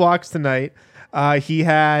got 2 blocks tonight. He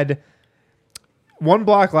had 1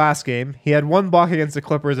 block last game. He had 1 block against the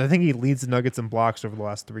Clippers. I think he leads the Nuggets in blocks over the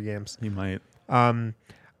last 3 games. He might.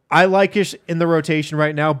 I like Ish in the rotation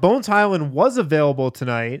right now. Bones Highland was available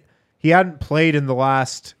tonight. He hadn't played in the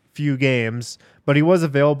last few games, but he was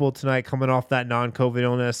available tonight coming off that non-COVID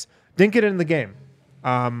illness. Didn't get in the game.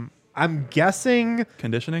 I'm guessing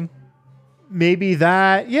Conditioning? maybe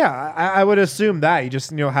that. Yeah, I would assume that. He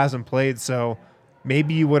just hasn't played, so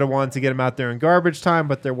maybe you would have wanted to get him out there in garbage time,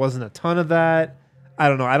 but there wasn't a ton of that. I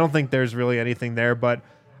don't know. I don't think there's really anything there, but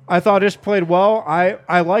I thought Ish played well.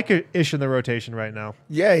 I like Ish in the rotation right now.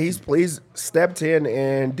 Yeah, he's stepped in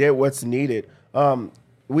and did what's needed.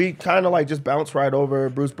 We kind of like just bounced right over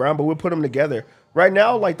Bruce Brown, but we'll put them together. Right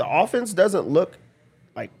now, like the offense doesn't look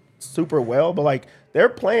like super well, but like they're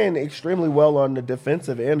playing extremely well on the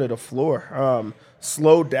defensive end of the floor.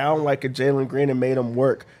 Slowed down like a Jalen Green and made him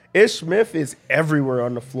work. Ish Smith is everywhere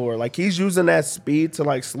on the floor. Like he's using that speed to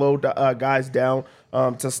like slow guys down,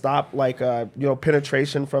 to stop like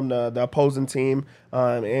penetration from the opposing team,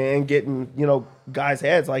 and getting guys'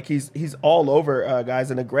 heads. Like he's all over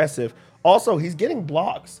guys and aggressive. Also, he's getting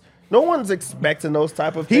blocks. No one's expecting those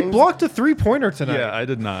type of things. He blocked a 3-pointer tonight. Yeah, I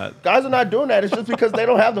did not. Guys are not doing that. It's just because they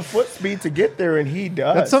don't have the foot speed to get there, and he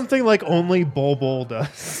does. That's something like only Bol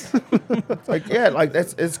does.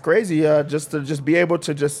 It's crazy. Just to be able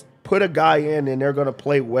to just put a guy in, and they're gonna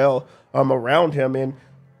play well around him, and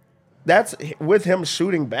that's with him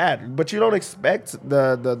shooting bad. But you don't expect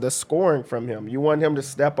the scoring from him. You want him to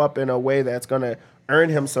step up in a way that's gonna earn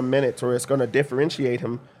him some minutes, or it's gonna differentiate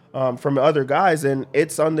him from other guys, and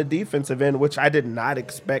it's on the defensive end, which I did not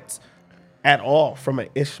expect at all from an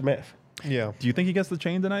Ish Smith. Yeah. Do you think he gets the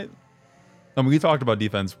chain tonight? I mean, we talked about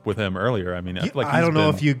defense with him earlier. I mean, I feel like I don't know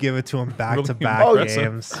if you give it to him back-to-back really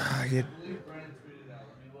games.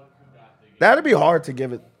 That'd be hard to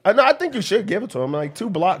give it. I think you should give it to him. Like 2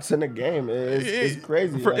 blocks in a game is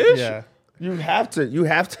crazy. For like, Ish? Yeah. You have to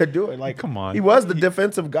do it. Like, come on. He was the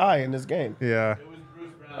defensive guy in this game. Yeah.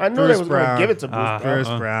 I knew Bruce they was going to Brown. give it to Bruce Brown. Bruce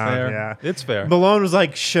Brown, fair. yeah. It's fair. Malone was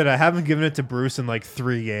like, shit, I haven't given it to Bruce in like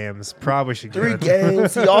 3 games. Probably should give 3 it.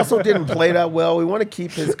 games. He also didn't play that well. We want to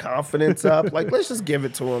keep his confidence up. Like, let's just give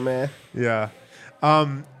it to him, man. Yeah.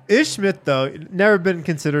 Ish Smith, though, never been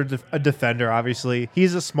considered a defender, obviously.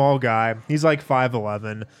 He's a small guy. He's like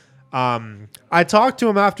 5'11". I talked to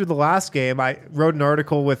him after the last game. I wrote an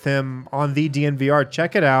article with him on the DNVR.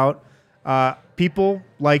 Check it out. People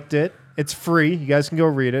liked it. It's free. You guys can go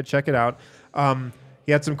read it. Check it out.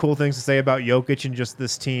 He had some cool things to say about Jokic and just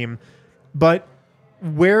this team. But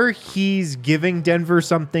where he's giving Denver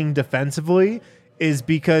something defensively is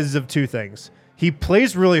because of 2 things. He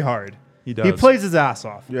plays really hard. He does. He plays his ass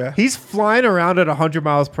off. Yeah. He's flying around at 100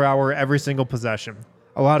 miles per hour every single possession.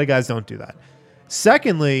 A lot of guys don't do that.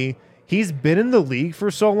 Secondly, he's been in the league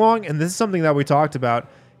for so long, and this is something that we talked about.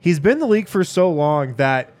 He's been in the league for so long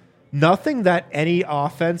that nothing that any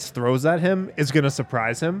offense throws at him is going to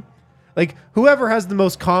surprise him. Like, whoever has the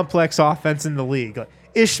most complex offense in the league, like,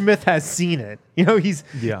 Ish Smith has seen it.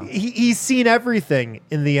 He's seen everything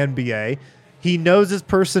in the NBA. He knows his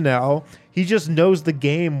personnel. He just knows the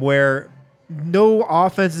game where no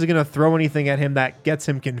offense is going to throw anything at him that gets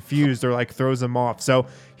him confused or like throws him off. So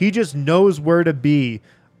he just knows where to be.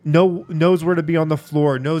 Knows where to be on the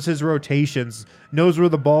floor, knows his rotations, knows where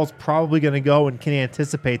the ball's probably going to go and can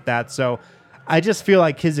anticipate that. So I just feel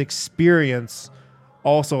like his experience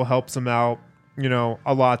also helps him out,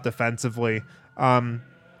 a lot defensively.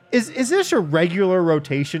 Is Ish a regular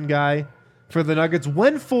rotation guy for the Nuggets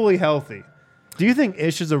when fully healthy? Do you think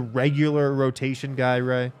Ish is a regular rotation guy,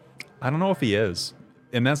 Ray? I don't know if he is.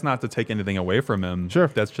 And that's not to take anything away from him. Sure.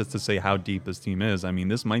 That's just to say how deep this team is. I mean,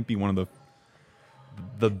 this might be one of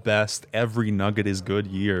the best every Nugget is good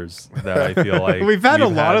years that I feel like we've had a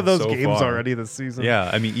lot of those so games far. already this season. Yeah,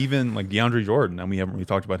 I mean, even like DeAndre Jordan, and we haven't really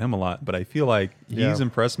talked about him a lot, but I feel like he's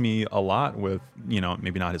impressed me a lot with,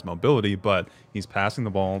 maybe not his mobility, but he's passing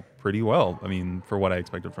the ball pretty well. I mean, for what I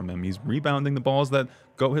expected from him, he's rebounding the balls that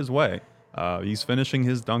go his way. He's finishing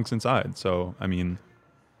his dunks inside. So, I mean,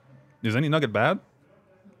 is any Nugget bad?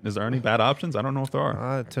 Is there any bad options? I don't know if there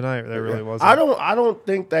are. Tonight there really wasn't. I don't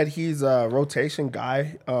think that he's a rotation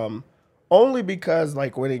guy. Only because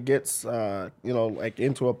like when it gets like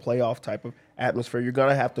into a playoff type of atmosphere, you're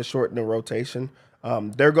gonna have to shorten the rotation.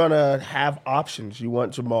 They're gonna have options. You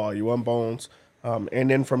want Jamal, you want Bones, and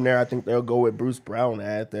then from there, I think they'll go with Bruce Brown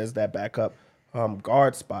as that backup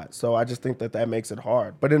guard spot. So I just think that makes it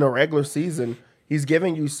hard. But in a regular season, he's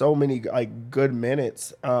giving you so many like good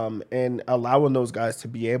minutes and allowing those guys to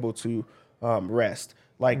be able to rest.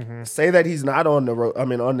 Like say that he's not on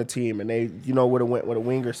on the team and they would have went with a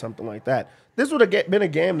wing or something like that. This would have been a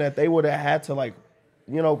game that they would have had to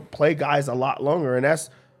play guys a lot longer, and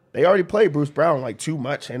they already played Bruce Brown like too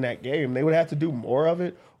much in that game. They would have to do more of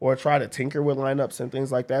it or try to tinker with lineups and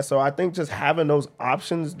things like that. So I think just having those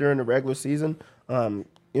options during the regular season,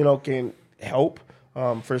 can help.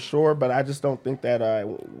 For sure, but I just don't think that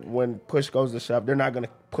when push goes to shove, they're not going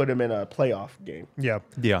to put him in a playoff game.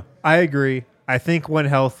 Yeah. I agree. I think when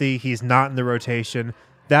healthy, he's not in the rotation.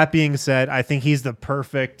 That being said, I think he's the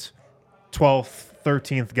perfect 12th,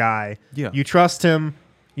 13th guy. Yeah. You trust him.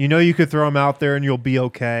 You could throw him out there and you'll be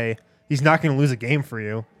okay. He's not going to lose a game for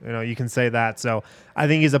you. You can say that. So I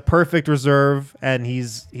think he's a perfect reserve, and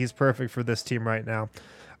he's perfect for this team right now.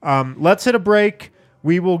 Let's hit a break.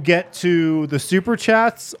 We will get to the super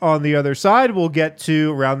chats on the other side. We'll get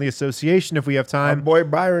to around the association if we have My time. boy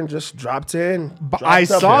Byron just dropped in. I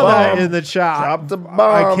saw that in the chat. Dropped the bomb.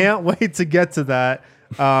 I can't wait to get to that.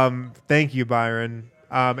 Thank you, Byron.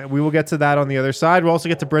 And we will get to that on the other side. We'll also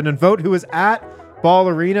get to Brendan Vogt, who is at Ball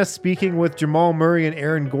Arena speaking with Jamal Murray and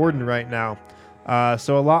Aaron Gordon right now.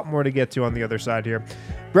 So a lot more to get to on the other side here.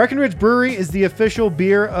 Breckenridge Brewery is the official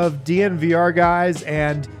beer of DNVR, guys,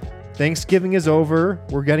 and Thanksgiving is over.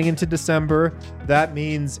 We're getting into December. That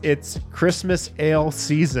means it's Christmas ale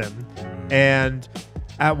season. And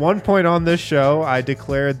at one point on this show, I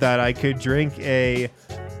declared that I could drink a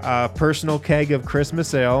personal keg of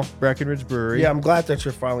Christmas ale, Breckenridge Brewery. Yeah, I'm glad that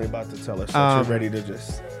you're finally about to tell us that you're ready to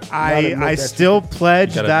just. I still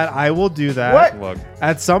pledge that I will do that. What? Look,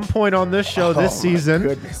 At some point on this show this my season.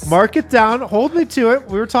 goodness. Mark it down. Hold me to it.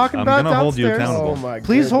 We were talking I'm about it gonna hold you downstairs. accountable. Oh my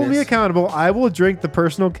Please hold me goodness. accountable. I will drink the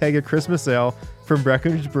personal keg of Christmas ale from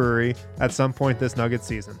Breckenridge Brewery at some point this Nugget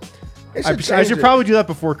season. They I change should it. probably do that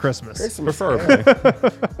before Christmas. Christmas preferably.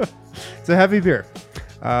 It's a heavy beer,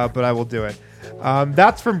 but I will do it.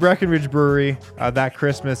 That's from Breckenridge Brewery, that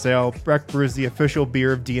Christmas ale. Breck Brew is the official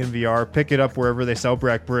beer of DNVR. Pick it up wherever they sell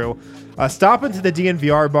Breck Brew. Stop into the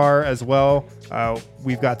DNVR bar as well.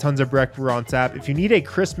 We've got tons of Breck Brew on tap. If you need a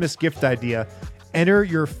Christmas gift idea, enter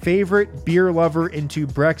your favorite beer lover into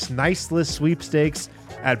Breck's Nice List sweepstakes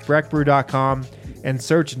at breckbrew.com and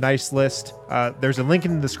search Nice List. There's a link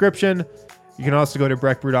in the description. You can also go to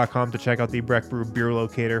breckbrew.com to check out the Breck Brew beer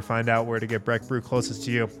locator, find out where to get Breck Brew closest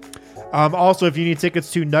to you. Also, if you need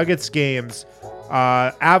tickets to Nuggets games,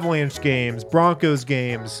 Avalanche games, Broncos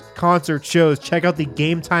games, concert shows, check out the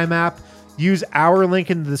Game Time app. Use our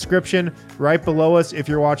link in the description right below us if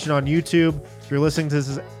you're watching on YouTube. If you're listening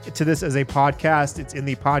to this as a podcast, it's in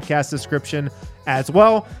the podcast description as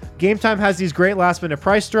well. Game Time has these great last-minute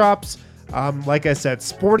price drops. Like I said,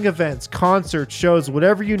 sporting events, concerts, shows,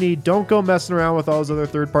 whatever you need. Don't go messing around with all those other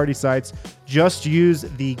third-party sites. Just use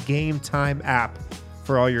the Game Time app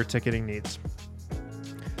for all your ticketing needs.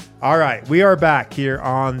 All right, we are back here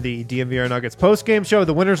on the DNVR Nuggets post-game show,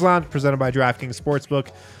 the Winners Lounge, presented by DraftKings Sportsbook.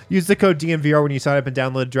 Use the code DNVR when you sign up and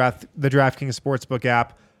download the DraftKings Sportsbook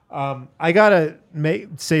app. I gotta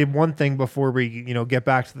say one thing before we get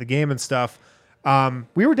back to the game and stuff.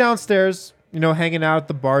 We were downstairs, hanging out at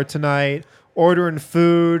the bar tonight, ordering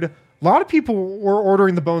food. A lot of people were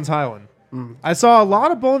ordering the Bones Highland. I saw a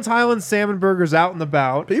lot of Bones Highland salmon burgers out and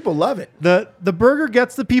about. People love it. The burger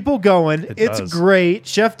gets the people going. It's does. great.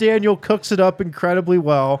 Chef Daniel cooks it up incredibly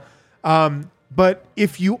well. But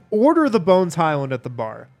if you order the Bones Highland at the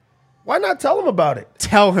bar, Why not tell them about it?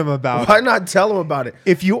 tell him about it. Why not tell them about it?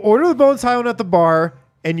 If you order the Bones Highland at the bar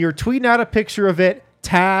and you're tweeting out a picture of it,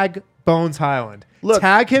 tag Bones Highland. Look.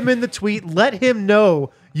 Tag him in the tweet. Let him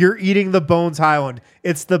know you're eating the Bones Highland.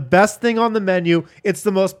 It's the best thing on the menu. It's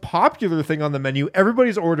the most popular thing on the menu.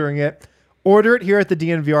 Everybody's ordering it. Order it here at the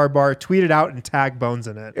DNVR bar. Tweet it out and tag Bones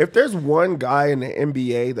in it. If there's one guy in the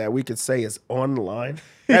NBA that we could say is online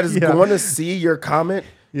that is Yeah. going to see your comment,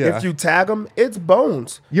 Yeah. if you tag him, it's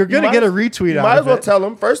Bones. You're gonna might- get a retweet You out might of as well it. tell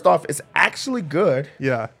him, first off, it's actually good.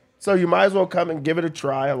 Yeah. So you might as well come and give it a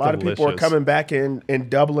try. A lot of people are Delicious. coming back in and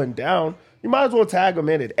doubling down. You might as well tag them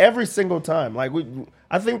in it every single time.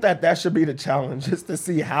 I think that should be the challenge, just to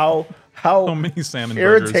see how many salmon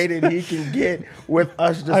burgers. irritated he can get with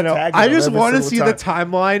us just I know. tagging I him just every want to single see time.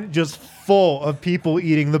 the timeline just full of people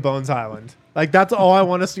eating the Bones Highland. Like, that's all I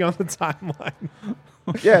want to see on the timeline.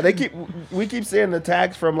 Yeah, we keep seeing the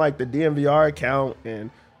tags from like the DNVR account and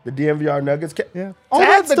the DNVR Nuggets. Yeah. All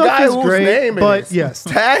Tag that the stuff guy is whose great, name it but is. yes.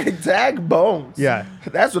 Tag Bones. Yeah.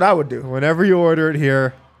 That's what I would do. Whenever you order it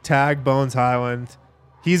here, tag Bones Highland.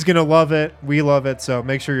 He's going to love it. We love it. So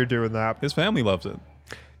make sure you're doing that. His family loves it.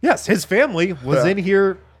 Yes, his family was Yeah. in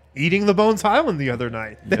here eating the Bones Highland the other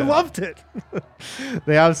night. They Yeah. loved it.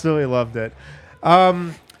 They absolutely loved it.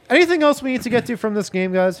 Anything else we need to get to from this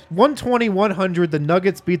game, guys? 120-100. The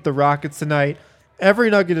Nuggets beat the Rockets tonight. Every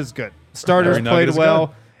Nugget is good. Starters Every Nugget played is well.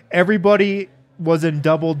 good. Everybody was in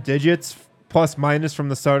double digits, plus minus from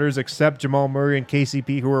the starters, except Jamal Murray and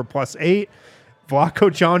KCP, who were +8. Vlaco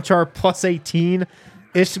Jonchar +18.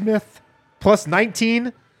 Ishmith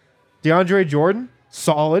 +19. DeAndre Jordan,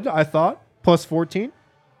 solid, I thought, +14.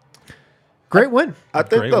 Great win. I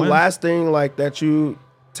think Great the win. last thing like that you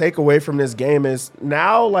take away from this game is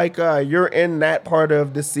now you're in that part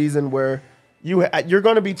of the season where you're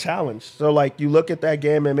going to be challenged. So like you look at that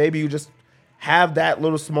game and maybe you just have that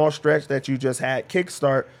little small stretch that you just had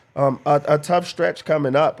kickstart a tough stretch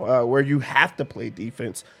coming up where you have to play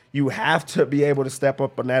defense. You have to be able to step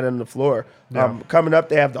up on that end of the floor. Yeah. Coming up,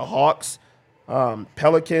 they have the Hawks,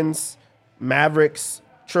 Pelicans, Mavericks,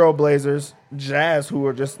 Trailblazers, Jazz, who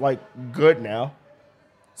are just like good now.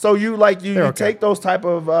 So you okay. take those type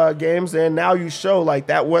of games, and now you show like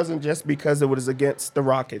that wasn't just because it was against the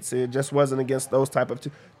Rockets. It just wasn't against those type of.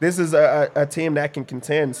 This is a team that can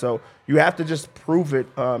contend. So you have to just prove it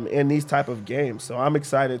in these type of games. So I'm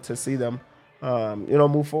excited to see them,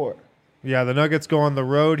 move forward. Yeah, the Nuggets go on the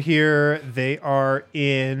road here. They are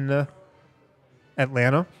in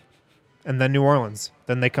Atlanta and then New Orleans.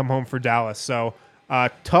 Then they come home for Dallas. So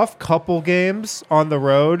tough couple games on the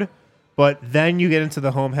road. But then you get into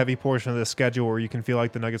the home-heavy portion of the schedule where you can feel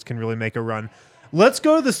like the Nuggets can really make a run. Let's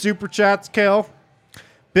go to the Super Chats, Kale.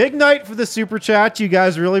 Big night for the Super Chat. You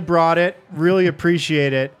guys really brought it. Really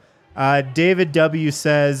appreciate it. David W.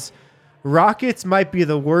 says, Rockets might be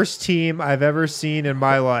the worst team I've ever seen in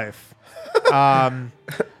my life.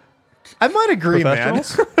 I might agree, man.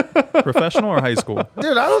 Professional or high school?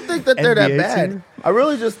 Dude, I don't think that they're that NBA bad. team? I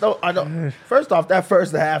really just don't. I don't. First off, that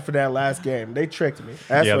first half of that last game, they tricked me.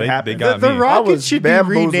 That's what happened. they got The me. Rockets should be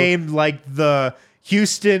bamboozled. renamed like the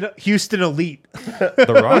Houston Elite.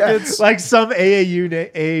 The Rockets, Like some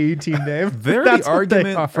AAU team name. they're That's the what they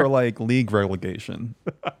argument are. for like league relegation.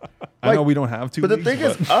 I know we don't have to. But the thing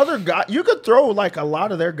is, other guys, you could throw like a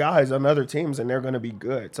lot of their guys on other teams, and they're going to be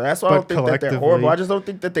good. So that's why I But don't think that they're collectively- horrible. I just don't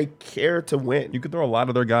think that they care to win. you could throw a lot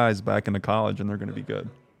of their guys back into college and they're going to be good.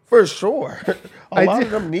 For sure, I a lot do-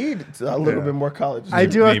 of them need a little bit more college. I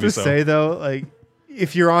do have Maybe to so. say though, like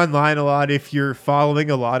if you're online a lot, if you're following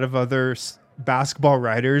a lot of other basketball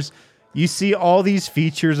writers, you see all these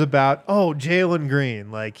features about Jalen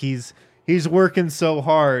Green, like he's working so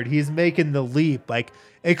hard, he's making the leap, like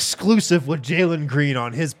exclusive with Jalen Green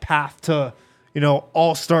on his path to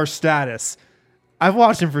all-star status. I've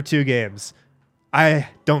watched him for 2 games. I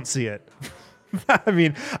don't see it. I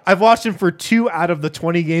mean, I've watched him for 2 out of the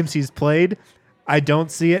 20 games he's played. I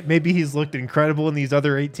don't see it. Maybe he's looked incredible in these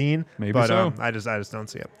other 18. Maybe but, so. I just don't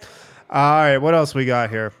see it. All right, what else we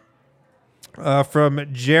got here? From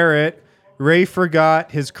Jarrett, Ray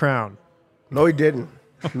forgot his crown. No, he didn't.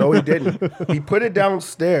 No, he didn't. He put it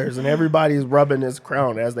downstairs, and everybody's rubbing his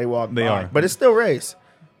crown as they walk They by. are. But it's still race.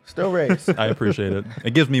 Still race. I appreciate it.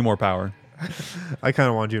 It gives me more power. I kind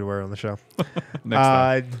of wanted you to wear it on the show. Next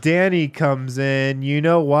time. Danny comes in. You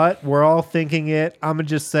know what? We're all thinking it. I'm going to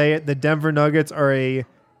just say it. The Denver Nuggets are a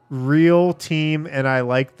real team, and I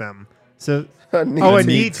like them. So, a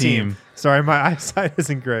neat team. Sorry, my eyesight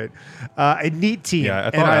isn't great. A neat team, Yeah, I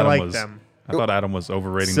thought and I Adam like was. them. I thought Adam was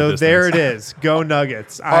overrating. So the distance. there it is. Go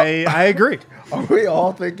Nuggets. I agree. Are we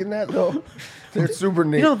all thinking that, though? They're super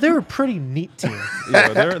neat. They're a pretty neat team. Yeah,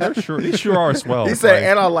 they're sure. They sure are swell. He said, Like,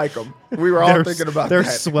 and I like them. We were all thinking about they're that.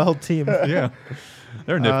 swell team. yeah,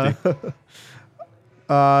 they're nifty.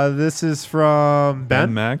 This is from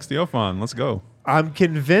Ben Max Theophon. Let's go. I'm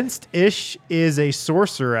convinced Ish is a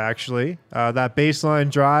sorcerer, actually. That baseline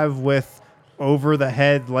drive with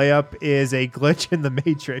over-the-head layup is a glitch in the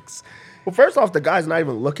Matrix. Well, first off, the guy's not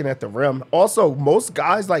even looking at the rim. Also, most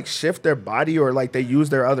guys like shift their body or like they use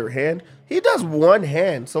their other hand. He does one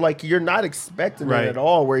hand. So like you're not expecting Right. it at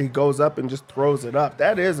all where he goes up and just throws it up.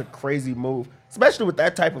 That is a crazy move, especially with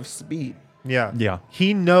that type of speed. Yeah. Yeah.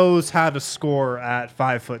 He knows how to score at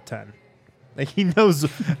 5'10". Like he knows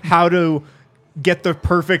how to get the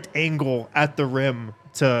perfect angle at the rim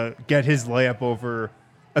to get his layup over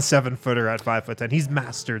a 7-footer at 5'10". He's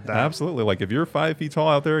mastered that. Absolutely. Like if you're 5 feet tall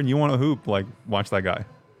out there and you want to hoop, like watch that guy.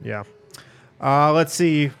 Yeah. Let's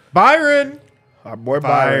see. Byron. Our boy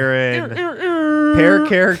Byron. Pair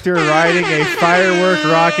character riding a firework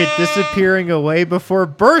rocket, disappearing away before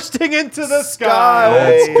bursting into the sky.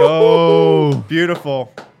 Let's go.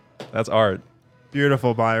 Beautiful. That's art.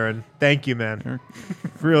 Beautiful, Byron. Thank you, man.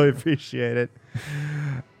 Really appreciate it.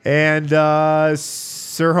 And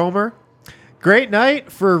Sir Homer, great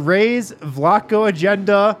night for Ray's Vlaco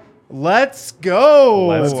agenda. Let's go.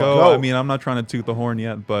 Let's go. go. I mean, I'm not trying to toot the horn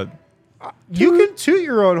yet, but You can toot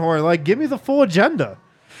your own horn. Like, give me the full agenda.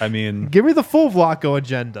 I mean, Give me the full Vlaco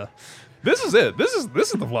agenda. this is it. This is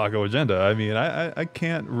the Vlaco agenda. I mean, I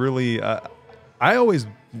can't really. I always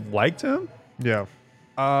liked him. Yeah.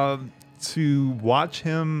 To watch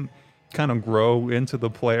him kind of grow into the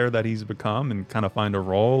player that he's become and kind of find a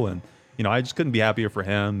role, and I just couldn't be happier for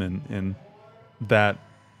him, and that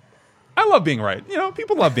I love being right.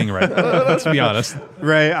 People love being right. Let's be honest.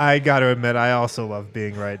 Ray, I got to admit, I also love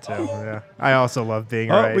being right, too. Yeah. I also love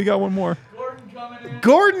being Oh, right. we got one more.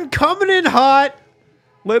 Gordon coming in hot.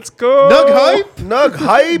 Let's go. Nug hype. Nug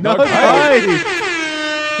hype. Nug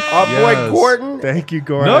hype. Our boy Yes. Gordon. Thank you,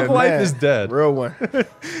 Gordon. Nug Life Man, is dead. Real one.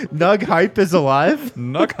 Nug Hype is alive.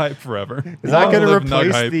 Nug Hype forever. Is that Long going to live Nug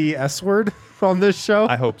replace Hype. the S word on this show?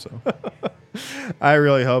 I hope so. I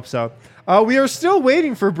really hope so. We are still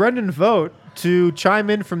waiting for Brendan Vogt to chime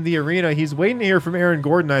in from the arena. He's waiting to hear from Aaron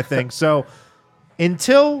Gordon, I think. So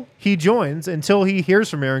until he joins, until he hears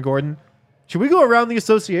from Aaron Gordon, should we go around the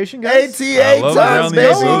association, guys? ATA I love times, around the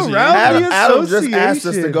baby. association. Around the Adam just asked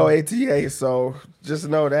us to association. go ATA, so just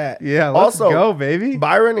know that. Yeah, let's also, go, baby.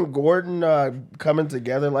 Byron and Gordon coming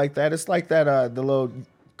together like that. It's like that the little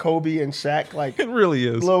Kobe and Shaq like It really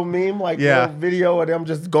is. little meme, like Yeah. little video of them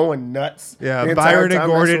just going nuts. Yeah, the entire Byron and time.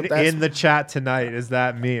 Gordon That's in the chat tonight is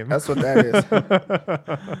that meme. That's what that is.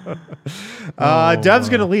 Dev's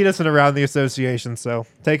going to lead us in around the association, so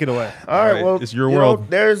take it away. All right, right, well, it's your you world.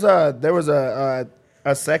 know, there was a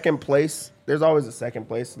second place. There's always a second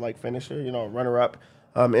place like finisher, runner up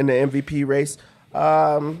in the MVP race.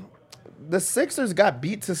 The Sixers got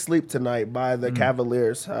beat to sleep tonight by the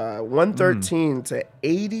Cavaliers, 113 to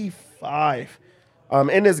 85.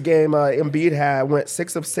 In this game, Embiid went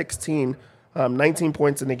 6 of 16, 19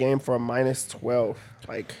 points in the game for a minus 12.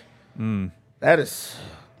 Like that is.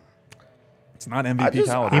 It's not I MVP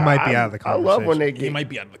just- caliber. He might be out of the I love when conversation. they He get might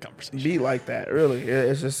be out of the conversation. beat like that. Really,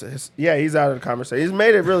 he's out of the conversation. He's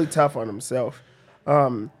made it really tough on himself.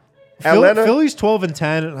 Atlanta, Philly's 12 and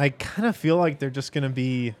 10, and I kind of feel like they're just going to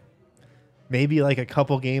be maybe like a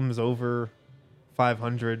couple games over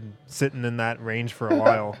 500, sitting in that range for a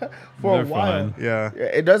while. for a They're while. fine. Yeah. Yeah,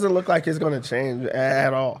 it doesn't look like it's going to change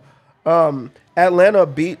at all. Atlanta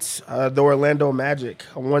beats the Orlando Magic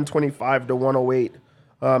 125 to 108.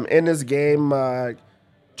 In this game,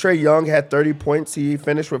 Trae Young had 30 points. He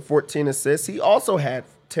finished with 14 assists. He also had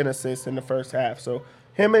 10 assists in the first half. So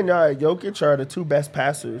him and Jokic are the two best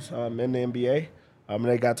passers in the NBA.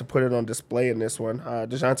 They got to put it on display in this one.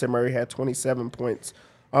 DeJounte Murray had 27 points.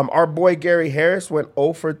 Our boy Gary Harris went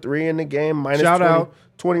 0 for 3 in the game, minus Shout out.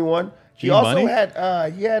 21. He G-Money? also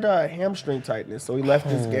had hamstring tightness, so he left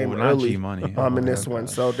his game not early G-Money. in this one.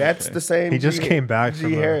 So that's the same. He just came back G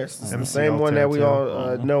from a Harris, It's the MCL same one that we tear,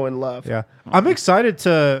 all know and love. Yeah. I'm excited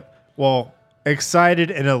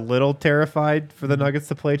excited and a little terrified for the Nuggets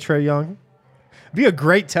to play Trae Young. Be a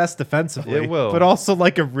great test defensively. It will. But also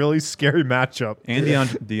like a really scary matchup. And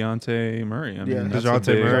Deontay Murray. I mean, Yeah. that's a DeJounte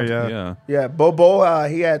big- Murray, yeah. yeah. Yeah, Bobo.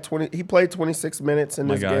 He played 26 minutes in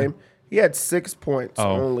My this guy. game. He had 6 points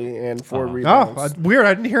Oh. only and 4 Oh, rebounds. weird.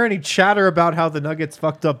 I didn't hear any chatter about how the Nuggets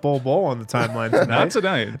fucked up Bol Bol on the timeline Not tonight.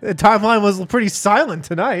 tonight. The timeline was pretty silent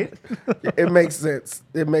tonight. It makes sense.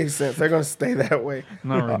 It makes sense. They're going to stay that way.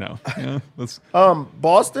 Not right now. Yeah, let's,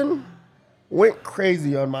 Boston went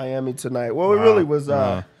crazy on Miami tonight. Well, it really was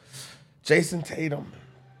Jason Tatum.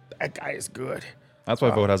 That guy is good. that's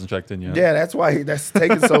why Vogt hasn't checked in yet. Yeah, that's why that's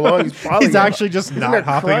taking so long. He's probably He's actually just he's not there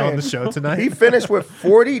hopping on crying. the show tonight. He finished with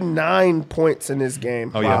 49 points in this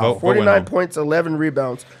game. Oh, yeah, Vogt went 49 home. points, 11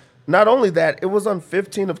 rebounds. Not only that, it was on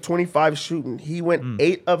 15 of 25 shooting. He went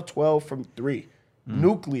 8 of 12 from 3.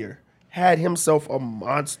 Nuclear had himself a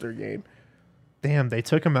monster game. Damn, they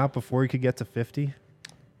took him out before he could get to 50.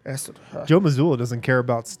 That's Joe Mazzulla doesn't care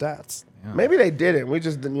about stats. maybe they didn't. We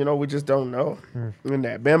just don't know. In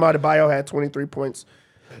that, Bam Adebayo had 23 points.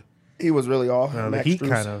 He was really all The Max Heat Strus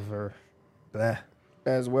kind of are bleh.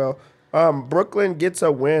 as well. Brooklyn gets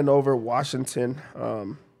a win over Washington.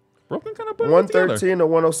 Brooklyn kind of put it together. 113 to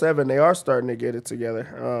 107. They are starting to get it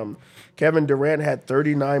together. Kevin Durant had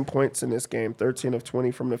 39 points in this game, 13 of 20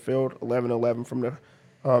 from the field, 11 from the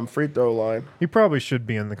free throw line. He probably should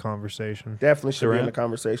be in the conversation. Definitely should be in Durant? the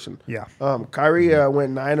conversation. Yeah. Kyrie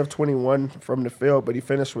went 9 of 21 from the field, but he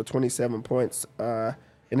finished with 27 points. And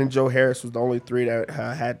then Joe Harris was the only 3 that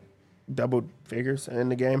had double figures in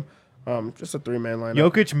the game. Just a 3-man lineup.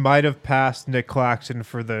 Jokic might have passed Nick Claxton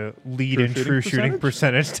for the lead in shooting true shooting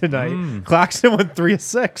percentage? percentage tonight. Claxton went 3 of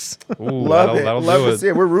 6. Ooh, Love it. that'll Love do to see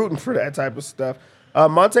it. We're rooting for that type of stuff.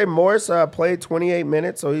 Monte Morris played 28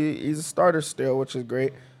 minutes, so he's a starter still, which is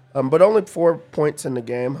great. But only 4 points in the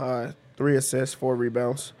game, 3 assists, 4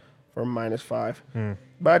 rebounds for -5.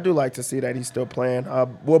 But I do like to see that he's still playing.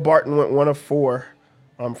 Will Barton went 1 of 4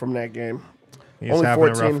 from that game. He's having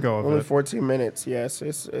a rough go of only it. 14 minutes. Yes,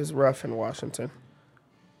 it's rough in Washington.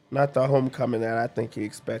 Not the homecoming that I think he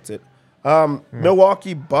expected.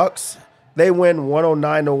 Milwaukee Bucks, they win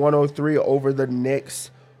 109 to 103 over the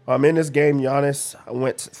Knicks. In this game, Giannis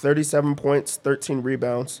went 37 points, 13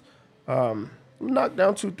 rebounds, knocked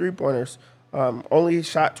down 2 3-pointers. Only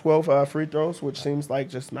shot 12 free throws, which seems like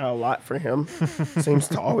just not a lot for him. Seems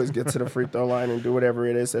to always get to the free throw line and do whatever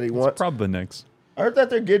it is that he wants. Probably the Knicks. I heard that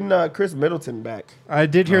they're getting Chris Middleton back. I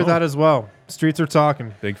did hear that as well. Streets are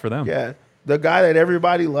talking. Big for them. Yeah. The guy that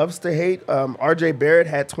everybody loves to hate, RJ Barrett,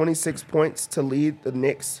 had 26 points to lead the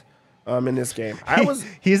Knicks in this game.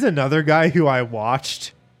 He's another guy who I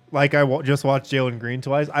watched. Like, just watched Jalen Green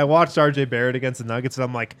twice. I watched RJ Barrett against the Nuggets, and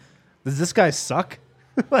I'm like, does this guy suck?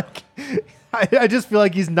 Like, I just feel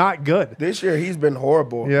like he's not good. This year, he's been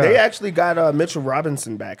horrible. Yeah. They actually got Mitchell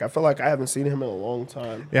Robinson back. I feel like I haven't seen him in a long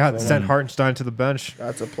time. Yeah, sent Hartenstein to the bench.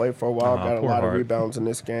 Got to play for a while. Got a poor lot Hart. of rebounds in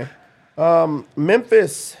this game.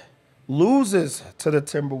 Memphis loses to the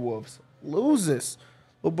Timberwolves. Loses.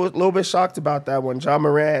 Little bit shocked about that one. John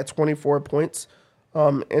Morant had 24 points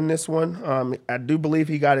in this one. I do believe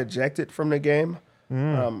he got ejected from the game.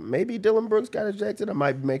 Maybe Dylan Brooks got ejected. I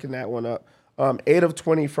might be making that one up. 8 of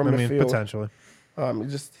 20 from the field. Potentially. It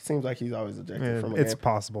just seems like he's always ejected from a It's game.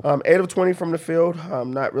 possible. 8 of 20 from the field.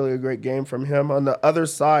 Not really a great game from him. On the other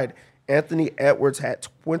side, Anthony Edwards had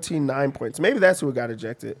 29 points. Maybe that's who got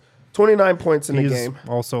ejected. 29 points in the He's game.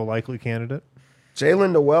 also a likely candidate.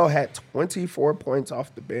 Jalen Noel had 24 points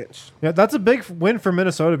off the bench. Yeah, that's a big win for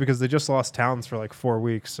Minnesota because they just lost Towns for like 4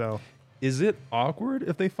 weeks. So Is it awkward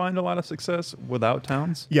if they find a lot of success without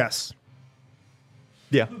Towns? yes,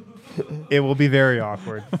 Yeah. it will be very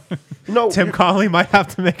awkward. No, Tim Connolly might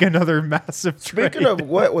have to make another massive trade. speaking of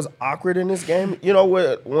what was awkward in this game, you know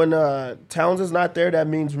when Towns is not there, that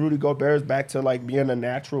means Rudy Gobert is back to like being a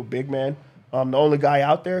natural big man. The only guy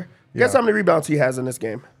out there. Guess how many rebounds he has in this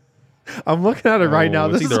game? I'm looking at it right now.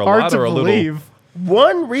 it's This is either a hard lot to or a little. believe.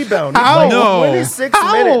 1 rebound. He How? played No. 26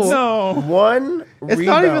 How? minutes. No. 1 It's rebound.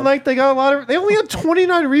 not even like they got a lot of. They only had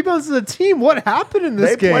 29 rebounds as a team. What happened in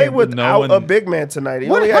this They game? played without No one- a big man tonight. He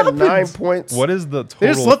What only happened? had 9 points. What is the total They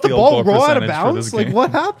just let the field ball goal roll out of percentage for bounds. this Like game?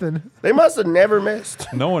 what happened? They must have never missed.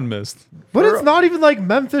 No one missed. But For- it's not even like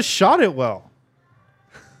Memphis shot it well.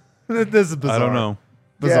 This is bizarre. I don't know.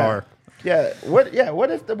 Bizarre. Yeah. What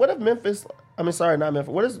if Memphis? I mean, sorry, not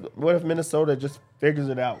Memphis. What if Minnesota just figures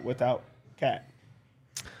it out without Cat?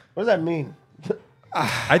 What does that mean?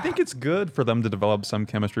 I think it's good for them to develop some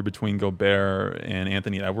chemistry between Gobert and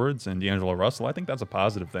Anthony Edwards and D'Angelo Russell. I think that's a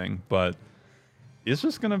positive thing, but it's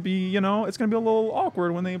just going to be, it's going to be a little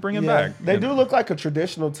awkward when they bring him back. They do look like a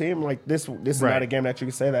traditional team. Like this is Right. not a game that you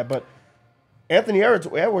can say that, but Anthony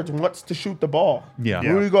Edwards wants to shoot the ball. Yeah.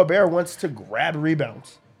 Rudy Gobert wants to grab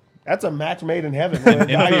rebounds. That's a match made in heaven. When a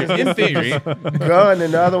guy just In theory. gun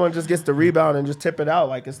and the other one just gets the rebound and just tip it out.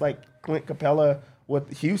 Like it's like Clint Capella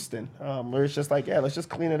with Houston, where it's just like, let's just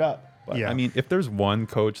clean it up. But Yeah. I mean, if there's one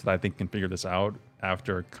coach that I think can figure this out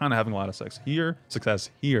after kind of having a lot of success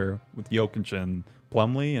here with Jokic and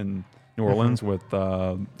Plumlee and New Orleans with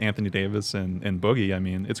Anthony Davis and Boogie, I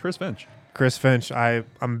mean, it's Chris Finch. Chris Finch. I'm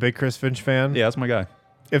a big Chris Finch fan. Yeah, that's my guy.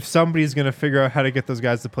 If somebody's gonna figure out how to get those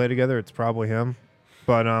guys to play together, it's probably him.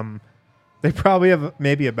 But they probably have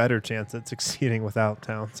maybe a better chance at succeeding without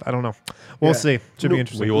Towns. I don't know. We'll Yeah. see. Should be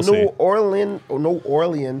interesting. We will see. New Orleans.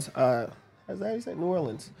 Is that how you say New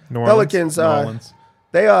Orleans? New Orleans? Pelicans. New Orleans.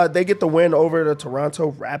 They get the win over the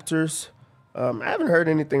Toronto Raptors. I haven't heard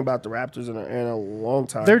anything about the Raptors in a long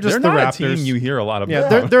time. They're just They're the not Raptors. a team you hear a lot about.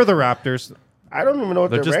 yeah, they're the Raptors. I don't even know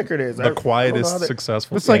what They're their just record is. I the don't know quietest how they-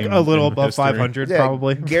 successful It's like team a little in above history. 500 Yeah,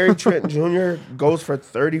 probably. Gary Trent Jr. goes for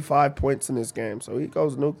 35 points in this game, so he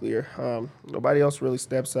goes nuclear. Nobody else really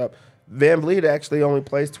steps up. Van Vliet actually only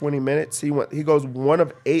plays 20 minutes. He goes 1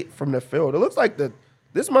 of 8 from the field. It looks like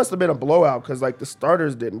this must have been a blowout because like the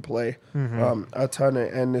starters didn't play a ton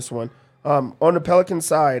in this one. On the Pelican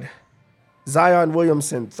side, Zion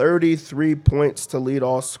Williamson 33 points to lead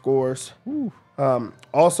all scores.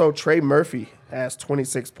 Also, Trey Murphy has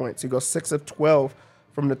 26 points. He goes 6 of 12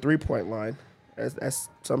 from the 3-point line. That's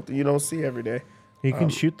something you don't see every day. He can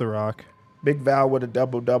shoot the rock. Big Val with a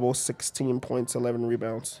double-double, 16 points, 11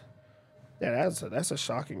 rebounds. Yeah, that's a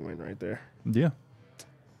shocking win right there. Yeah.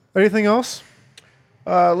 Anything else?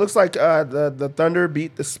 Looks like the Thunder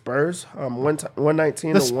beat the Spurs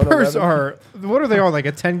 119 The to Spurs 111. are. What are they on? Like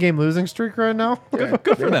a 10-game losing streak right now?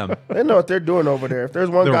 Good for them. They know what they're doing over there. If there's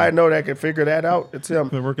one They're- guy I know that can figure that out, it's him.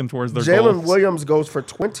 They're working towards their Jalen goals. Williams goes for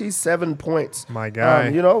 27 points. My guy.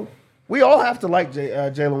 We all have to like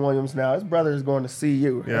Jalen Williams now. His brother is going to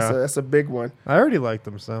CU. Yeah. That's a big one. I already liked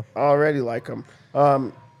them, so. I already like him.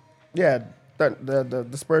 The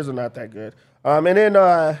Spurs are not that good. And then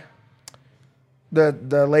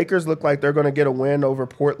the Lakers look like they're going to get a win over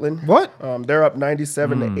Portland. What? They're up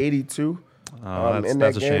 97 to 82. That's in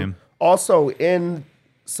a that game. shame. Also in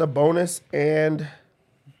Sabonis and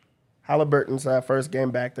Halliburton's first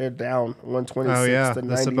game back, they're down 126 Oh, yeah. to The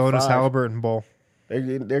 95. Sabonis Halliburton Bowl.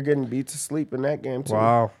 They're getting beat to sleep in that game too.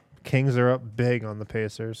 Wow. Kings are up big on the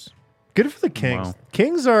Pacers. Good for the Kings. Wow.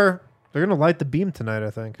 Kings they're going to light the beam tonight,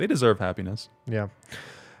 I think. They deserve happiness. Yeah.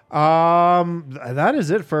 That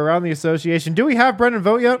is it for Around the Association. Do we have Brendan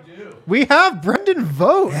Vogt yet? We have Brendan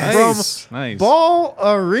Vogt from Ball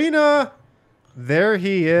Arena. There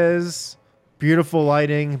he is. Beautiful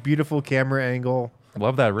lighting, beautiful camera angle.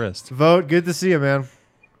 Love that wrist. Vogt, good to see you, man.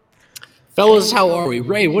 Fellas, how are we?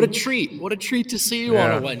 Ray, what a treat. What a treat to see you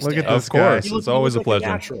on a Wednesday. Look at Of this guy. course. It's always a look pleasure.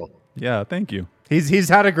 natural. Yeah, thank you. He's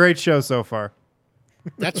had a great show so far.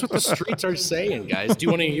 That's what the streets are saying, guys. Do you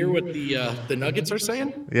want to hear what the Nuggets are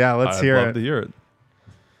saying? Yeah, let's I'd hear love it. to hear it.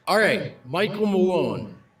 All right, Michael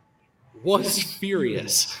Malone was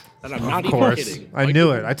furious. And I'm not Of course. even kidding. I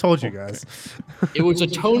knew it. I told you guys. It was a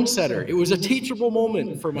tone setter. It was a teachable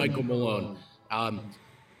moment for Michael Malone.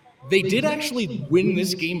 They did actually win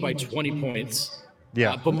this game by 20 points.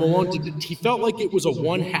 Yeah. But Malone, he felt like it was a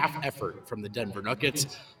one-half effort from the Denver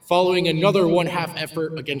Nuggets, following another one-half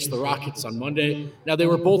effort against the Rockets on Monday. Now, they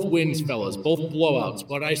were both wins, fellas, both blowouts,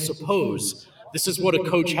 but I suppose this is what a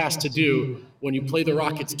coach has to do when you play the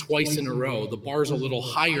Rockets twice in a row. The bar's a little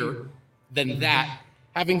higher than that.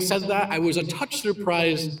 Having said that, I was a touch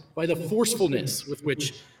surprised by the forcefulness with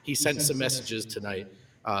which he sent some messages tonight.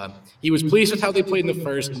 He was pleased with how they played in the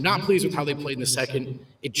first, not pleased with how they played in the second.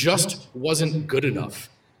 It just wasn't good enough.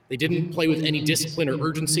 They didn't play with any discipline or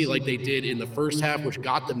urgency like they did in the first half, which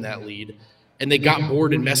got them that lead, and they got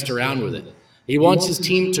bored and messed around with it. He wants his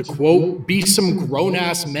team to, quote, be some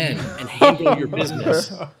grown-ass men and handle your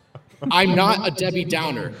business. I'm not a Debbie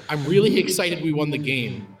Downer. I'm really excited we won the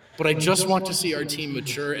game, but I just want to see our team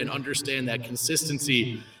mature and understand that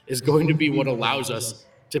consistency is going to be what allows us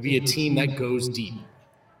to be a team that goes deep.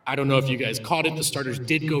 I don't know if you guys caught it. The starters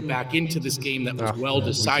did go back into this game that was well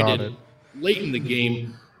decided late in the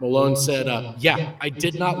game. Malone said, yeah, I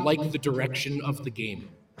did not like the direction of the game.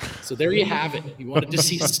 So there you have it. He wanted to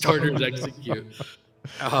see his starters execute.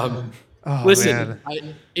 Listen,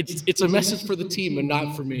 it's a message for the team and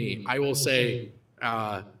not for me. I will say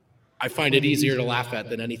I find it easier to laugh at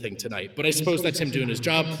than anything tonight. But I suppose that's him doing his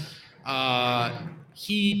job.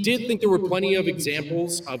 He did think there were plenty of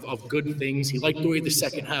examples of good things. He liked the way the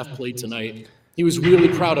second half played tonight. He was really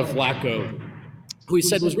proud of Vlatko, who he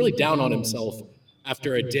said was really down on himself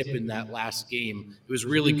after a dip in that last game. It was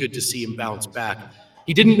really good to see him bounce back.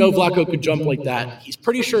 He didn't know Vlatko could jump like that. He's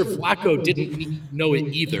pretty sure Vlatko didn't know it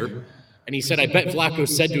either. And he said, I bet Vlatko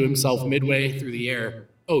said to himself midway through the air,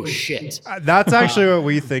 oh, shit. That's actually what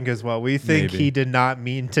we think as well. We think Maybe. he did not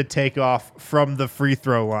mean to take off from the free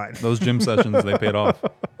throw line. Those gym sessions, they paid off.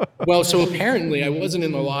 Well, so apparently I wasn't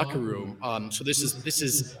in the locker room. So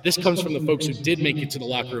this comes from the folks who did make it to the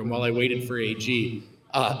locker room while I waited for AG.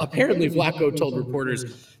 Apparently Vlatko told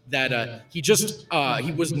reporters that he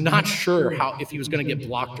was not sure if he was going to get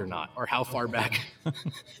blocked or not, or how far back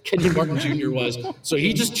Kenyon Martin Jr. was. So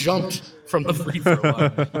he just jumped from the free throw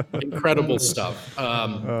line. Incredible stuff.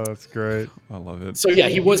 Oh, that's great. I love it. So yeah,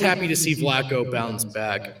 he was happy to see Vlatko bounce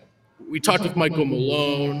back. We talked with Michael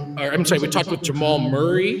Malone, we talked with Jamal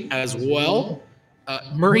Murray as well.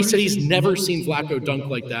 Murray said he's never seen Vlatko dunk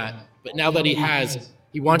like that, but now that he has,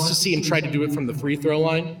 he wants to see him try to do it from the free throw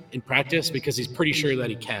line in practice because he's pretty sure that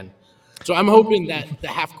he can. So I'm hoping that the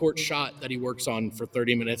half-court shot that he works on for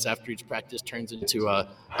 30 minutes after each practice turns into a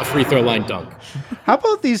free throw line dunk. How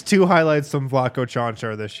about these two highlights from Vlatko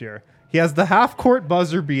Čančar this year? He has the half-court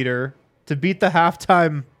buzzer beater to beat the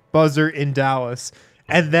halftime buzzer in Dallas,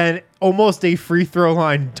 and then almost a free throw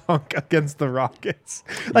line dunk against the Rockets.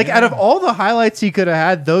 Out of all the highlights he could have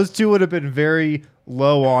had, those two would have been very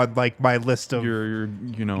low on my list of Your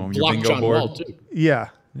Block bingo John board. Wall, too. Yeah.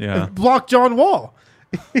 Yeah. Block John Wall.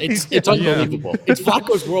 It's unbelievable. It's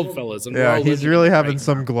Vlatko's world, fellas. And we're Yeah, all he's living really it having right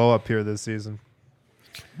some glow up here this season.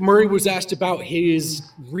 Murray was asked about his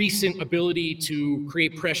recent ability to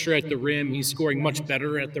create pressure at the rim. He's scoring much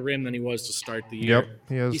better at the rim than he was to start the year. Yep,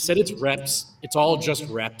 he is. He said it's reps. It's all just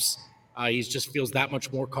reps. He just feels that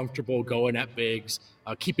much more comfortable going at bigs,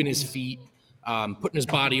 keeping his feet, putting his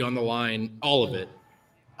body on the line, all of it.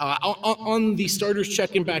 On the starters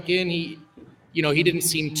checking back in, he didn't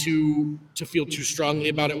seem to feel too strongly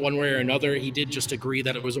about it one way or another. He did just agree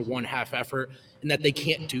that it was a one-half effort and that they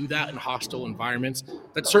can't do that in hostile environments.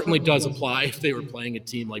 That certainly does apply if they were playing a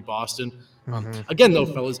team like Boston. Again, though,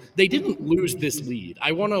 fellas, they didn't lose this lead.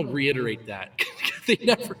 I want to reiterate that.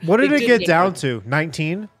 What did it get down to?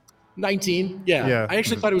 19? 19, yeah. Yeah. I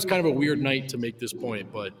actually thought it was kind of a weird night to make this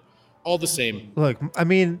point, but all the same. Look, I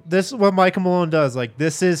mean, this is what Michael Malone does.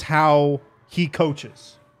 This is how he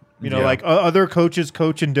coaches. Yeah. Other coaches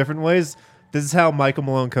coach in different ways. This is how Michael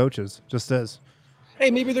Malone coaches. Just is. Hey,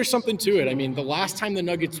 maybe there's something to it. I mean, the last time the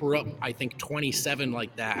Nuggets were up, I think 27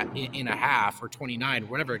 like that in a half, or 29,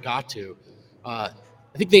 whatever it got to. I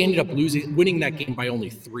think they ended up winning that game by only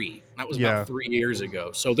 3. That was about 3 years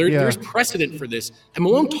ago. So there's precedent for this. And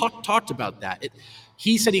Malone talked about that.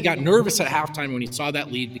 He said he got nervous at halftime when he saw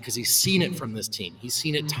that lead because he's seen it from this team. He's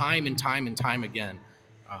seen it time and time and time again.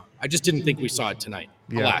 I just didn't think we saw it tonight.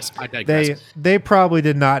 Yeah. Alas, I digress. They probably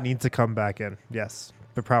did not need to come back in. Yes,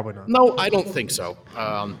 but probably not. No, I don't think so.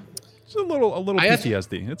 Just a little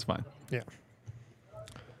PTSD. It's fine. Yeah.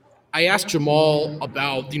 I asked Jamal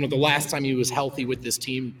about, the last time he was healthy with this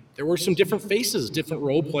team. There were some different faces, different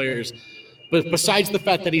role players. But besides the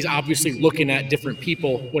fact that he's obviously looking at different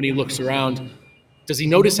people when he looks around, does he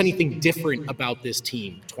notice anything different about this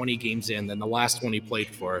team 20 games in than the last one he played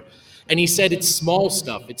for? And he said it's small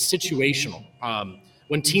stuff. It's situational.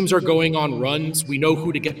 When teams are going on runs, we know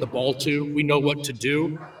who to get the ball to. We know what to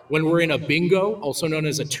do. When we're in a bingo, also known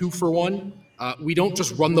as a 2-for-1, we don't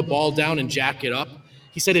just run the ball down and jack it up.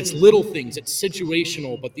 He said it's little things. It's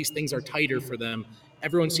situational, but these things are tighter for them.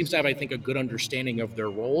 Everyone seems to have, I think, a good understanding of their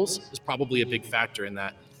roles is probably a big factor in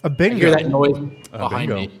that. A bingo. I hear that noise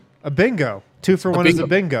behind me. A bingo. 2-for-1 is a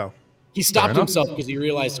bingo. He stopped himself because he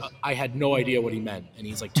realized I had no idea what he meant, and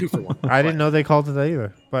he's like 2-for-1. I didn't know they called it that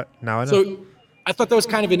either, but now I know. So I thought that was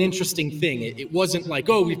kind of an interesting thing. It wasn't like,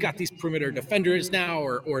 oh, we've got these perimeter defenders now,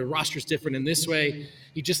 or roster's different in this way.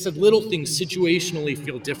 He just said little things situationally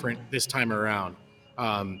feel different this time around.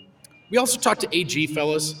 We also talked to AG,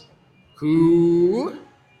 fellas, who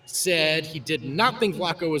said he did not think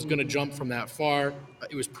Vlatko was going to jump from that far.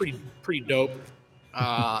 It was pretty dope.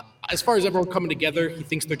 As far as everyone coming together, he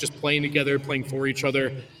thinks they're just playing together, playing for each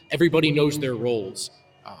other. Everybody knows their roles.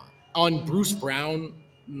 On Bruce Brown,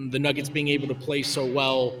 the Nuggets being able to play so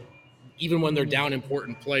well, even when they're down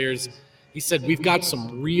important players, he said, we've got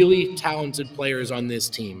some really talented players on this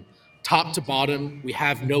team. Top to bottom, we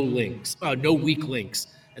have no weak links.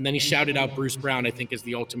 And then he shouted out Bruce Brown, I think, as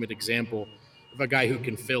the ultimate example of a guy who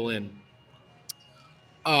can fill in.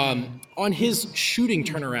 On his shooting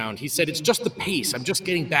turnaround, he said, it's just the pace. I'm just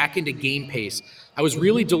getting back into game pace. I was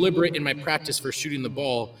really deliberate in my practice for shooting the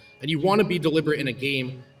ball, and you want to be deliberate in a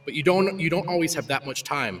game, but you don't always have that much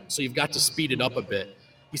time, so you've got to speed it up a bit.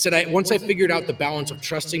 He said, once I figured out the balance of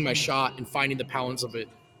trusting my shot and finding the balance of it,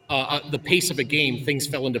 the pace of a game, things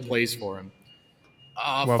fell into place for him.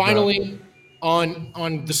 Finally,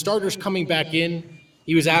 on the starters coming back in,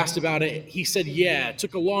 he was asked about it. He said, yeah,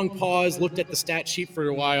 took a long pause, looked at the stat sheet for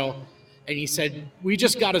a while, and he said, we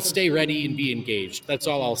just got to stay ready and be engaged. That's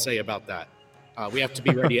all I'll say about that. We have to be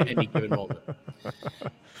ready at any given moment.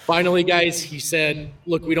 Finally, guys, he said,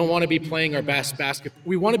 look, we don't want to be playing our best basketball.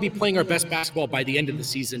 We want to be playing our best basketball by the end of the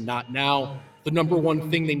season, not now. The number one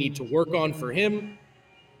thing they need to work on for him,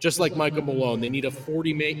 just like Michael Malone, they need a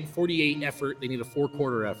 48 effort. They need a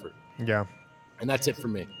 4-quarter effort. Yeah. And that's it for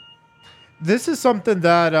me. This is something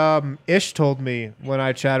that Ish told me when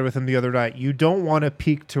I chatted with him the other night. You don't want to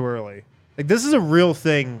peak too early. Like, this is a real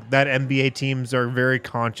thing that NBA teams are very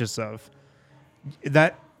conscious of.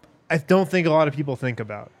 That I don't think a lot of people think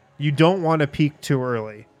about. You don't want to peak too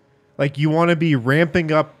early. Like, you want to be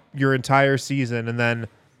ramping up your entire season, and then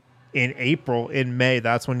in April, in May,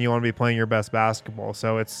 that's when you want to be playing your best basketball.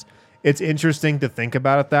 So it's interesting to think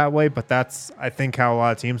about it that way, but that's, I think, how a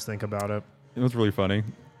lot of teams think about it. It was really funny.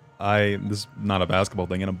 This is not a basketball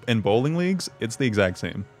thing. In bowling leagues, it's the exact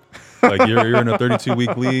same. Like, you're in a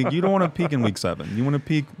 32-week league. You don't want to peak in week 7. You want to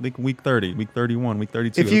peak like week 30, week 31, week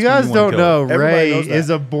 32. If you guys don't know, Ray is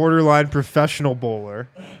a borderline professional bowler.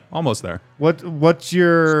 Almost there. What's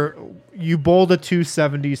you bowled a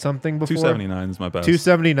 270 something before? 279 is my best.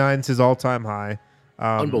 279 is his all-time high.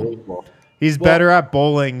 Unbelievable. He's better at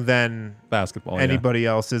bowling than basketball. Anybody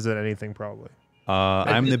else is at anything, probably.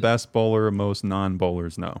 I'm the best bowler. Most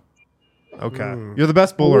non-bowlers know. Okay. You're the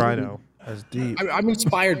best bowler I know. That's deep. I'm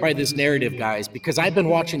inspired by this narrative, guys, because I've been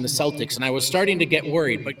watching the Celtics, and I was starting to get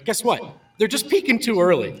worried. But guess what? They're just peaking too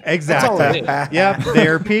early. Exactly. That's all it is. Yep,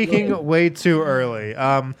 they're peaking way too early.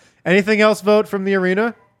 Anything else, Vote, from the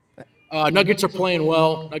arena? Nuggets are playing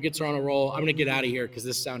well. Nuggets are on a roll. I'm going to get out of here because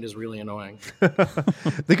this sound is really annoying.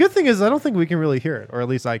 The good thing is I don't think we can really hear it, or at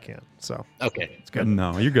least I can't. So okay. It's good.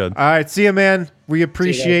 No, you're good. All right. See you, man. We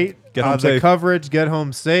appreciate Get home the safe. coverage. Get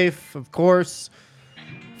home safe, of course.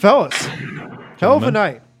 Fellas, hell of a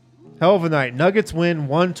night. Hell of a night. Nuggets win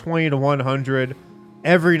 120-100.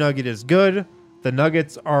 Every Nugget is good. The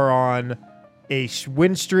Nuggets are on a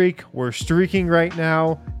win streak. We're streaking right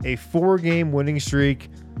now. A 4-game winning streak.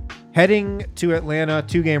 Heading to Atlanta,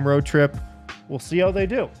 2-game road trip. We'll see how they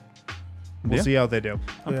do. We'll see how they do.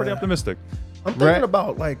 I'm pretty optimistic. I'm thinking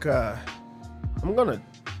about, like, I'm gonna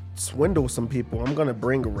swindle some people. I'm gonna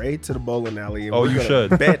bring Ray to the bowling alley. And Oh, we're you gonna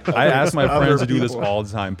should. Bet I ask my other friends to do this people. all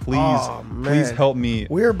the time. Please, Oh, please man. help me.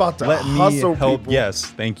 We're about to Let me hustle help. people. Yes,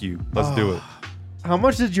 thank you. Let's do it. How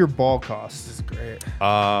much did your ball cost? This is great.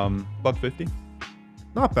 $150.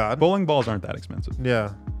 Not bad. Bowling balls aren't that expensive.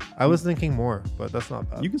 Yeah. I was thinking more, but that's not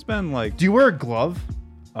bad. You can spend like. Do you wear a glove?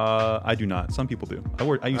 I do not. Some people do.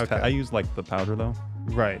 Okay. I use like the powder though.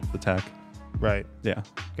 Right. The tack. Right. Yeah.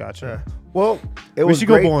 Gotcha. Well, it We was should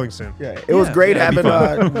great. go bowling soon. Yeah, it was great yeah, it'd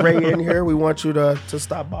having be Ray in here. We want you to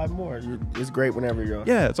stop by more. It's great whenever you're.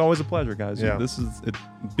 Yeah, it's always a pleasure, guys. Yeah. This is it.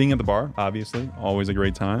 Being at the bar, obviously, always a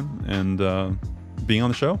great time, and being on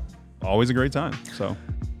the show, always a great time. So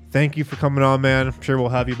Thank you for coming on, man. I'm sure we'll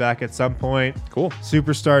have you back at some point. cool.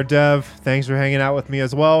 Superstar Dev, thanks for hanging out with me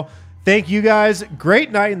as well. Thank you guys.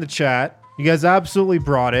 Great night in the chat. You guys absolutely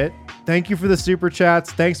brought it. Thank you for the super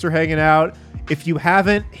chats. Thanks for hanging out. If you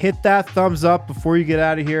haven't, hit that thumbs up before you get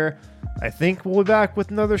out of here. I think we'll be back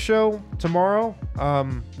with another show tomorrow.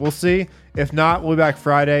 We'll see. If not, we'll be back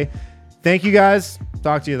Friday. Thank you guys.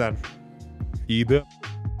 Talk to you then. Either.